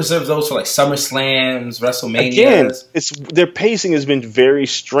thought they reserved those for like SummerSlams, WrestleManias. Again, their pacing has been very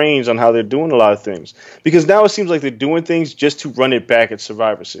strange on how they're doing a lot of things. Because now it seems like they're doing things just to run it back at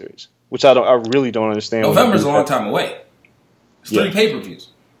Survivor Series, which I really don't understand. November's a long time away. It's 3 pay-per-views.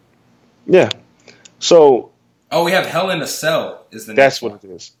 Yeah. So. Oh, we have Hell in a Cell. That's what it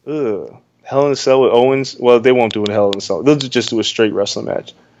is. Ugh. Hell in a Cell with Owens. Well, they won't do a Hell in a Cell. They'll just do a straight wrestling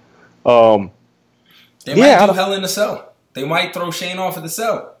match. They might do Hell in a Cell. They might throw Shane off of the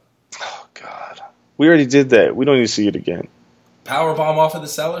cell. Oh, God. We already did that. We don't need to see it again. Powerbomb off of the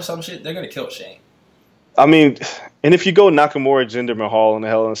cell or some shit? They're going to kill Shane. I mean, and if you go Nakamura, Jinder Mahal in the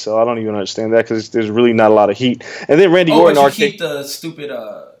Hell in a Cell, I don't even understand that because there's really not a lot of heat. And then Randy Orton... but you keep the stupid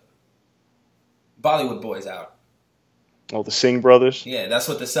Bollywood boys out. Oh, the Singh brothers? Yeah, that's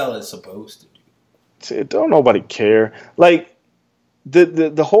what the cell is supposed to do. Don't nobody care. Like...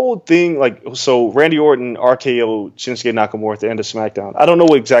 The whole thing, like, so Randy Orton RKO Shinsuke Nakamura at the end of SmackDown. I don't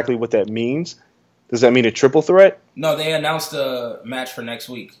know exactly what that means. Does that mean a triple threat? No, they announced a match for next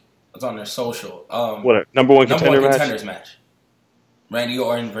week. It's on their social. What, a number one contenders match? Randy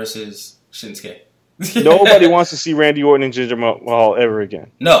Orton versus Shinsuke. Nobody wants to see Randy Orton and Jinder Mahal ever again.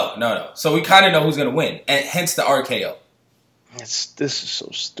 No. So we kind of know who's going to win, and hence the RKO. This is so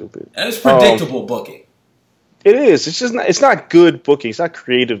stupid. And it's predictable booking. It is. It's just not. It's not good booking. It's not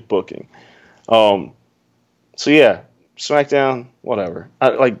creative booking. So yeah, SmackDown, whatever.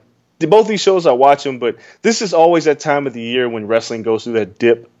 Both these shows I watch them, but this is always that time of the year when wrestling goes through that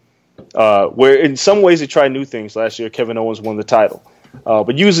dip, where in some ways they try new things. Last year, Kevin Owens won the title,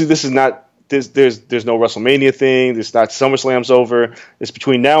 but usually this is not there's no WrestleMania thing. There's not SummerSlam's over. It's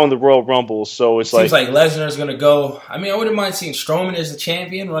between now and the Royal Rumble. So it seems like Lesnar's going to go. I mean, I wouldn't mind seeing Strowman as the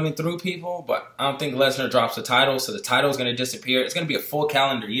champion running through people, but I don't think Lesnar drops the title, so the title's going to disappear. It's going to be a full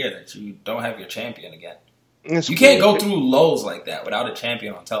calendar year that you don't have your champion again. You can't go through lows like that without a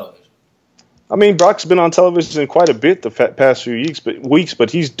champion on television. I mean, Brock's been on television quite a bit the past few weeks,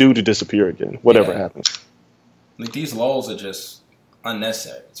 but he's due to disappear again, whatever happens. Like, these lulls are just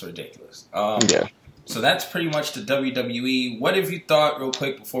unnecessary. It's ridiculous. So that's pretty much the WWE. What have you thought, real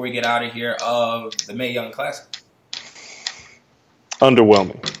quick, before we get out of here, of the Mae Young Classic?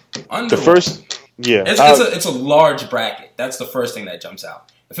 Underwhelming. The first, it's a large bracket. That's the first thing that jumps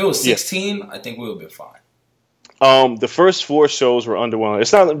out. If it was 16, I think we would have been fine. The first 4 shows were underwhelming.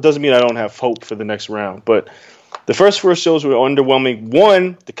 It doesn't mean I don't have hope for the next round, but the first 4 shows were underwhelming.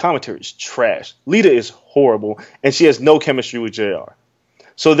 One, the commentary is trash. Lita is horrible, and she has no chemistry with JR.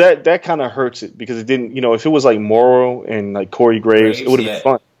 So that kind of hurts it because it didn't, if it was like Morrow and like Corey Graves, it would have been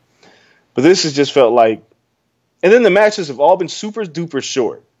fun. But this has just felt like, and then the matches have all been super duper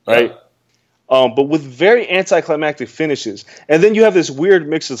short, right? But with very anticlimactic finishes. And then you have this weird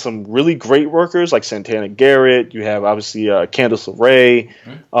mix of some really great workers like Santana Garrett. You have obviously Candice LeRae,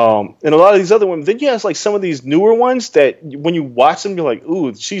 and a lot of these other women. Then you have like some of these newer ones that when you watch them, you're like,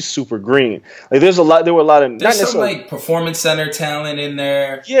 ooh, she's super green. Like there were a lot of there's some like performance center talent in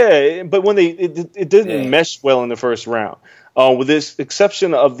there. Yeah, but when it didn't mesh well in the first round. With this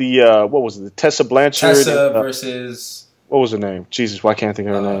exception of the what was it, the Tessa Blanchard versus. What was her name? Jesus, why can't I think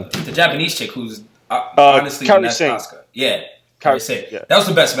of her name? The Japanese chick who's honestly the next Asuka. Yeah, Kairi Sane. Yeah. That was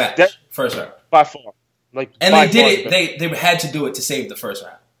the best match, first round. By far. And they did it. They had to do it to save the first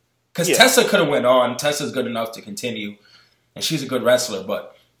round. Because Tessa could have went on. Tessa's good enough to continue. And she's a good wrestler.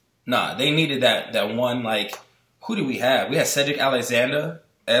 But, they needed that one, like, who did we have? We had Cedric Alexander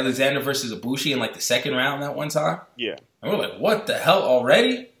versus Ibushi in, like, the second round that one time. Yeah. And we're like, what the hell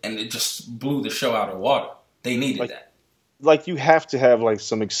already? And it just blew the show out of water. They needed that. Like, you have to have, like,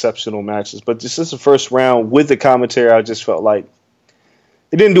 some exceptional matches. But this is the first round with the commentary. I just felt like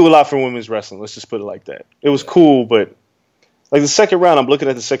it didn't do a lot for women's wrestling. Let's just put it like that. It was cool, but, like, the second round, I'm looking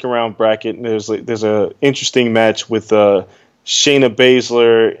at the second round bracket, and there's a interesting match with Shayna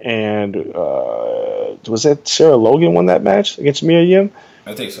Baszler and, was that Sarah Logan won that match against Mia Yim?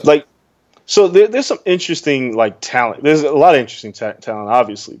 I think so. Like, so there's some interesting, like, talent. There's a lot of interesting talent,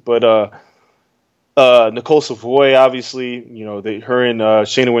 obviously. But, Nicole Savoy, obviously, her and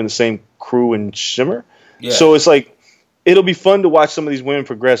Shayna were in the same crew in Shimmer. Yeah. So it's like, it'll be fun to watch some of these women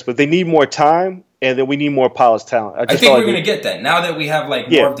progress, but they need more time, and then we need more polished talent. I think we're going to get that. Now that we have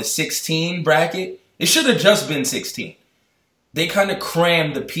more of the 16 bracket, it should have just been 16. They kind of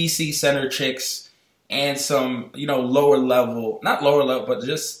crammed the PC center chicks and some, lower level, not lower level, but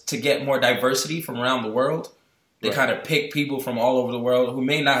just to get more diversity from around the world. They kind of pick people from all over the world who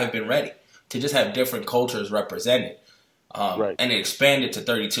may not have been ready to just have different cultures represented. And it expanded to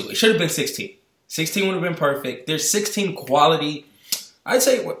 32. It should have been 16. 16 would have been perfect. There's 16 quality, I'd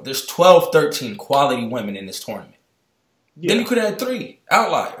say there's 12, 13 quality women in this tournament. Yeah. Then you could have had 3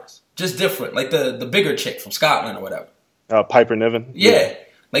 outliers, just different, like the bigger chick from Scotland or whatever. Piper Niven? Yeah.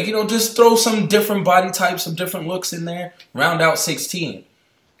 Like, just throw some different body types, some different looks in there, round out 16.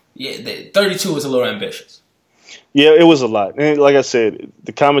 Yeah, 32 is a little ambitious. Yeah, it was a lot. And like I said,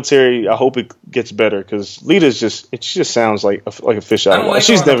 the commentary, I hope it gets better because Lita's it just sounds like a fish out of water.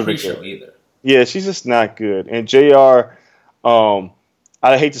 She's never been good either. Yeah, she's just not good. And JR,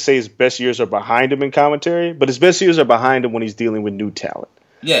 I hate to say his best years are behind him in commentary, but his best years are behind him when he's dealing with new talent.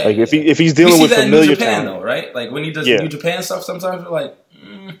 Yeah. Like if he's dealing with familiar New Japan, talent, though, right? Like when he does New Japan stuff, sometimes we're like,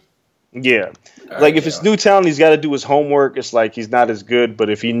 Yeah. Like, if it's new talent, he's got to do his homework. It's like he's not as good. But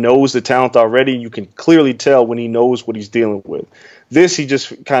if he knows the talent already, you can clearly tell when he knows what he's dealing with. This, he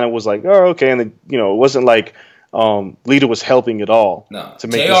just kind of was like, oh, okay. And then, it wasn't like Lita was helping at all. No. To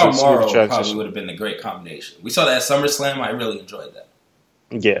make JR Morrow probably would have been a great combination. We saw that at SummerSlam. I really enjoyed that.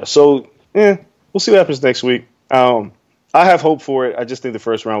 Yeah. So, we'll see what happens next week. I have hope for it. I just think the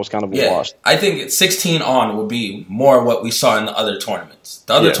first round was kind of a wash. I think 16 on will be more what we saw in the other tournaments.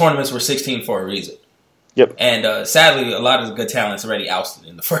 The other tournaments were 16 for a reason. Yep. And sadly, a lot of the good talent's already ousted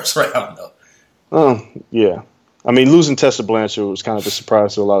in the first round, though. Oh, yeah. I mean, losing Tessa Blanchard was kind of a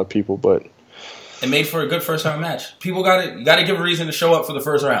surprise to a lot of people, but it made for a good first round match. People got to give a reason to show up for the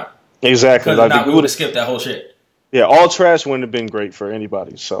first round. Exactly. Because we would have skipped that whole shit. Yeah, all trash wouldn't have been great for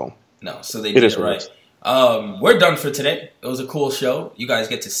anybody. So they did it right. We're done for today. It was a cool show. You guys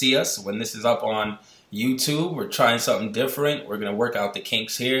get to see us when this is up on YouTube. We're trying something different. We're going to work out the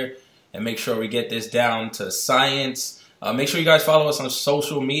kinks here and make sure we get this down to science, Make sure you guys follow us on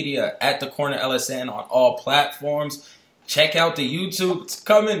social media at The Corner LSN on all platforms. Check out the YouTube. It's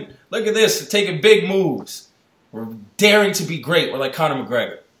coming. Look at this. We're taking big moves. We're daring to be great. We're like Conor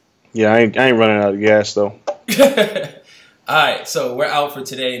McGregor. Yeah, I ain't running out of gas, though. All right, so we're out for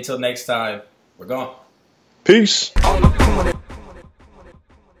today. Until next time, we're gone. Peace. On the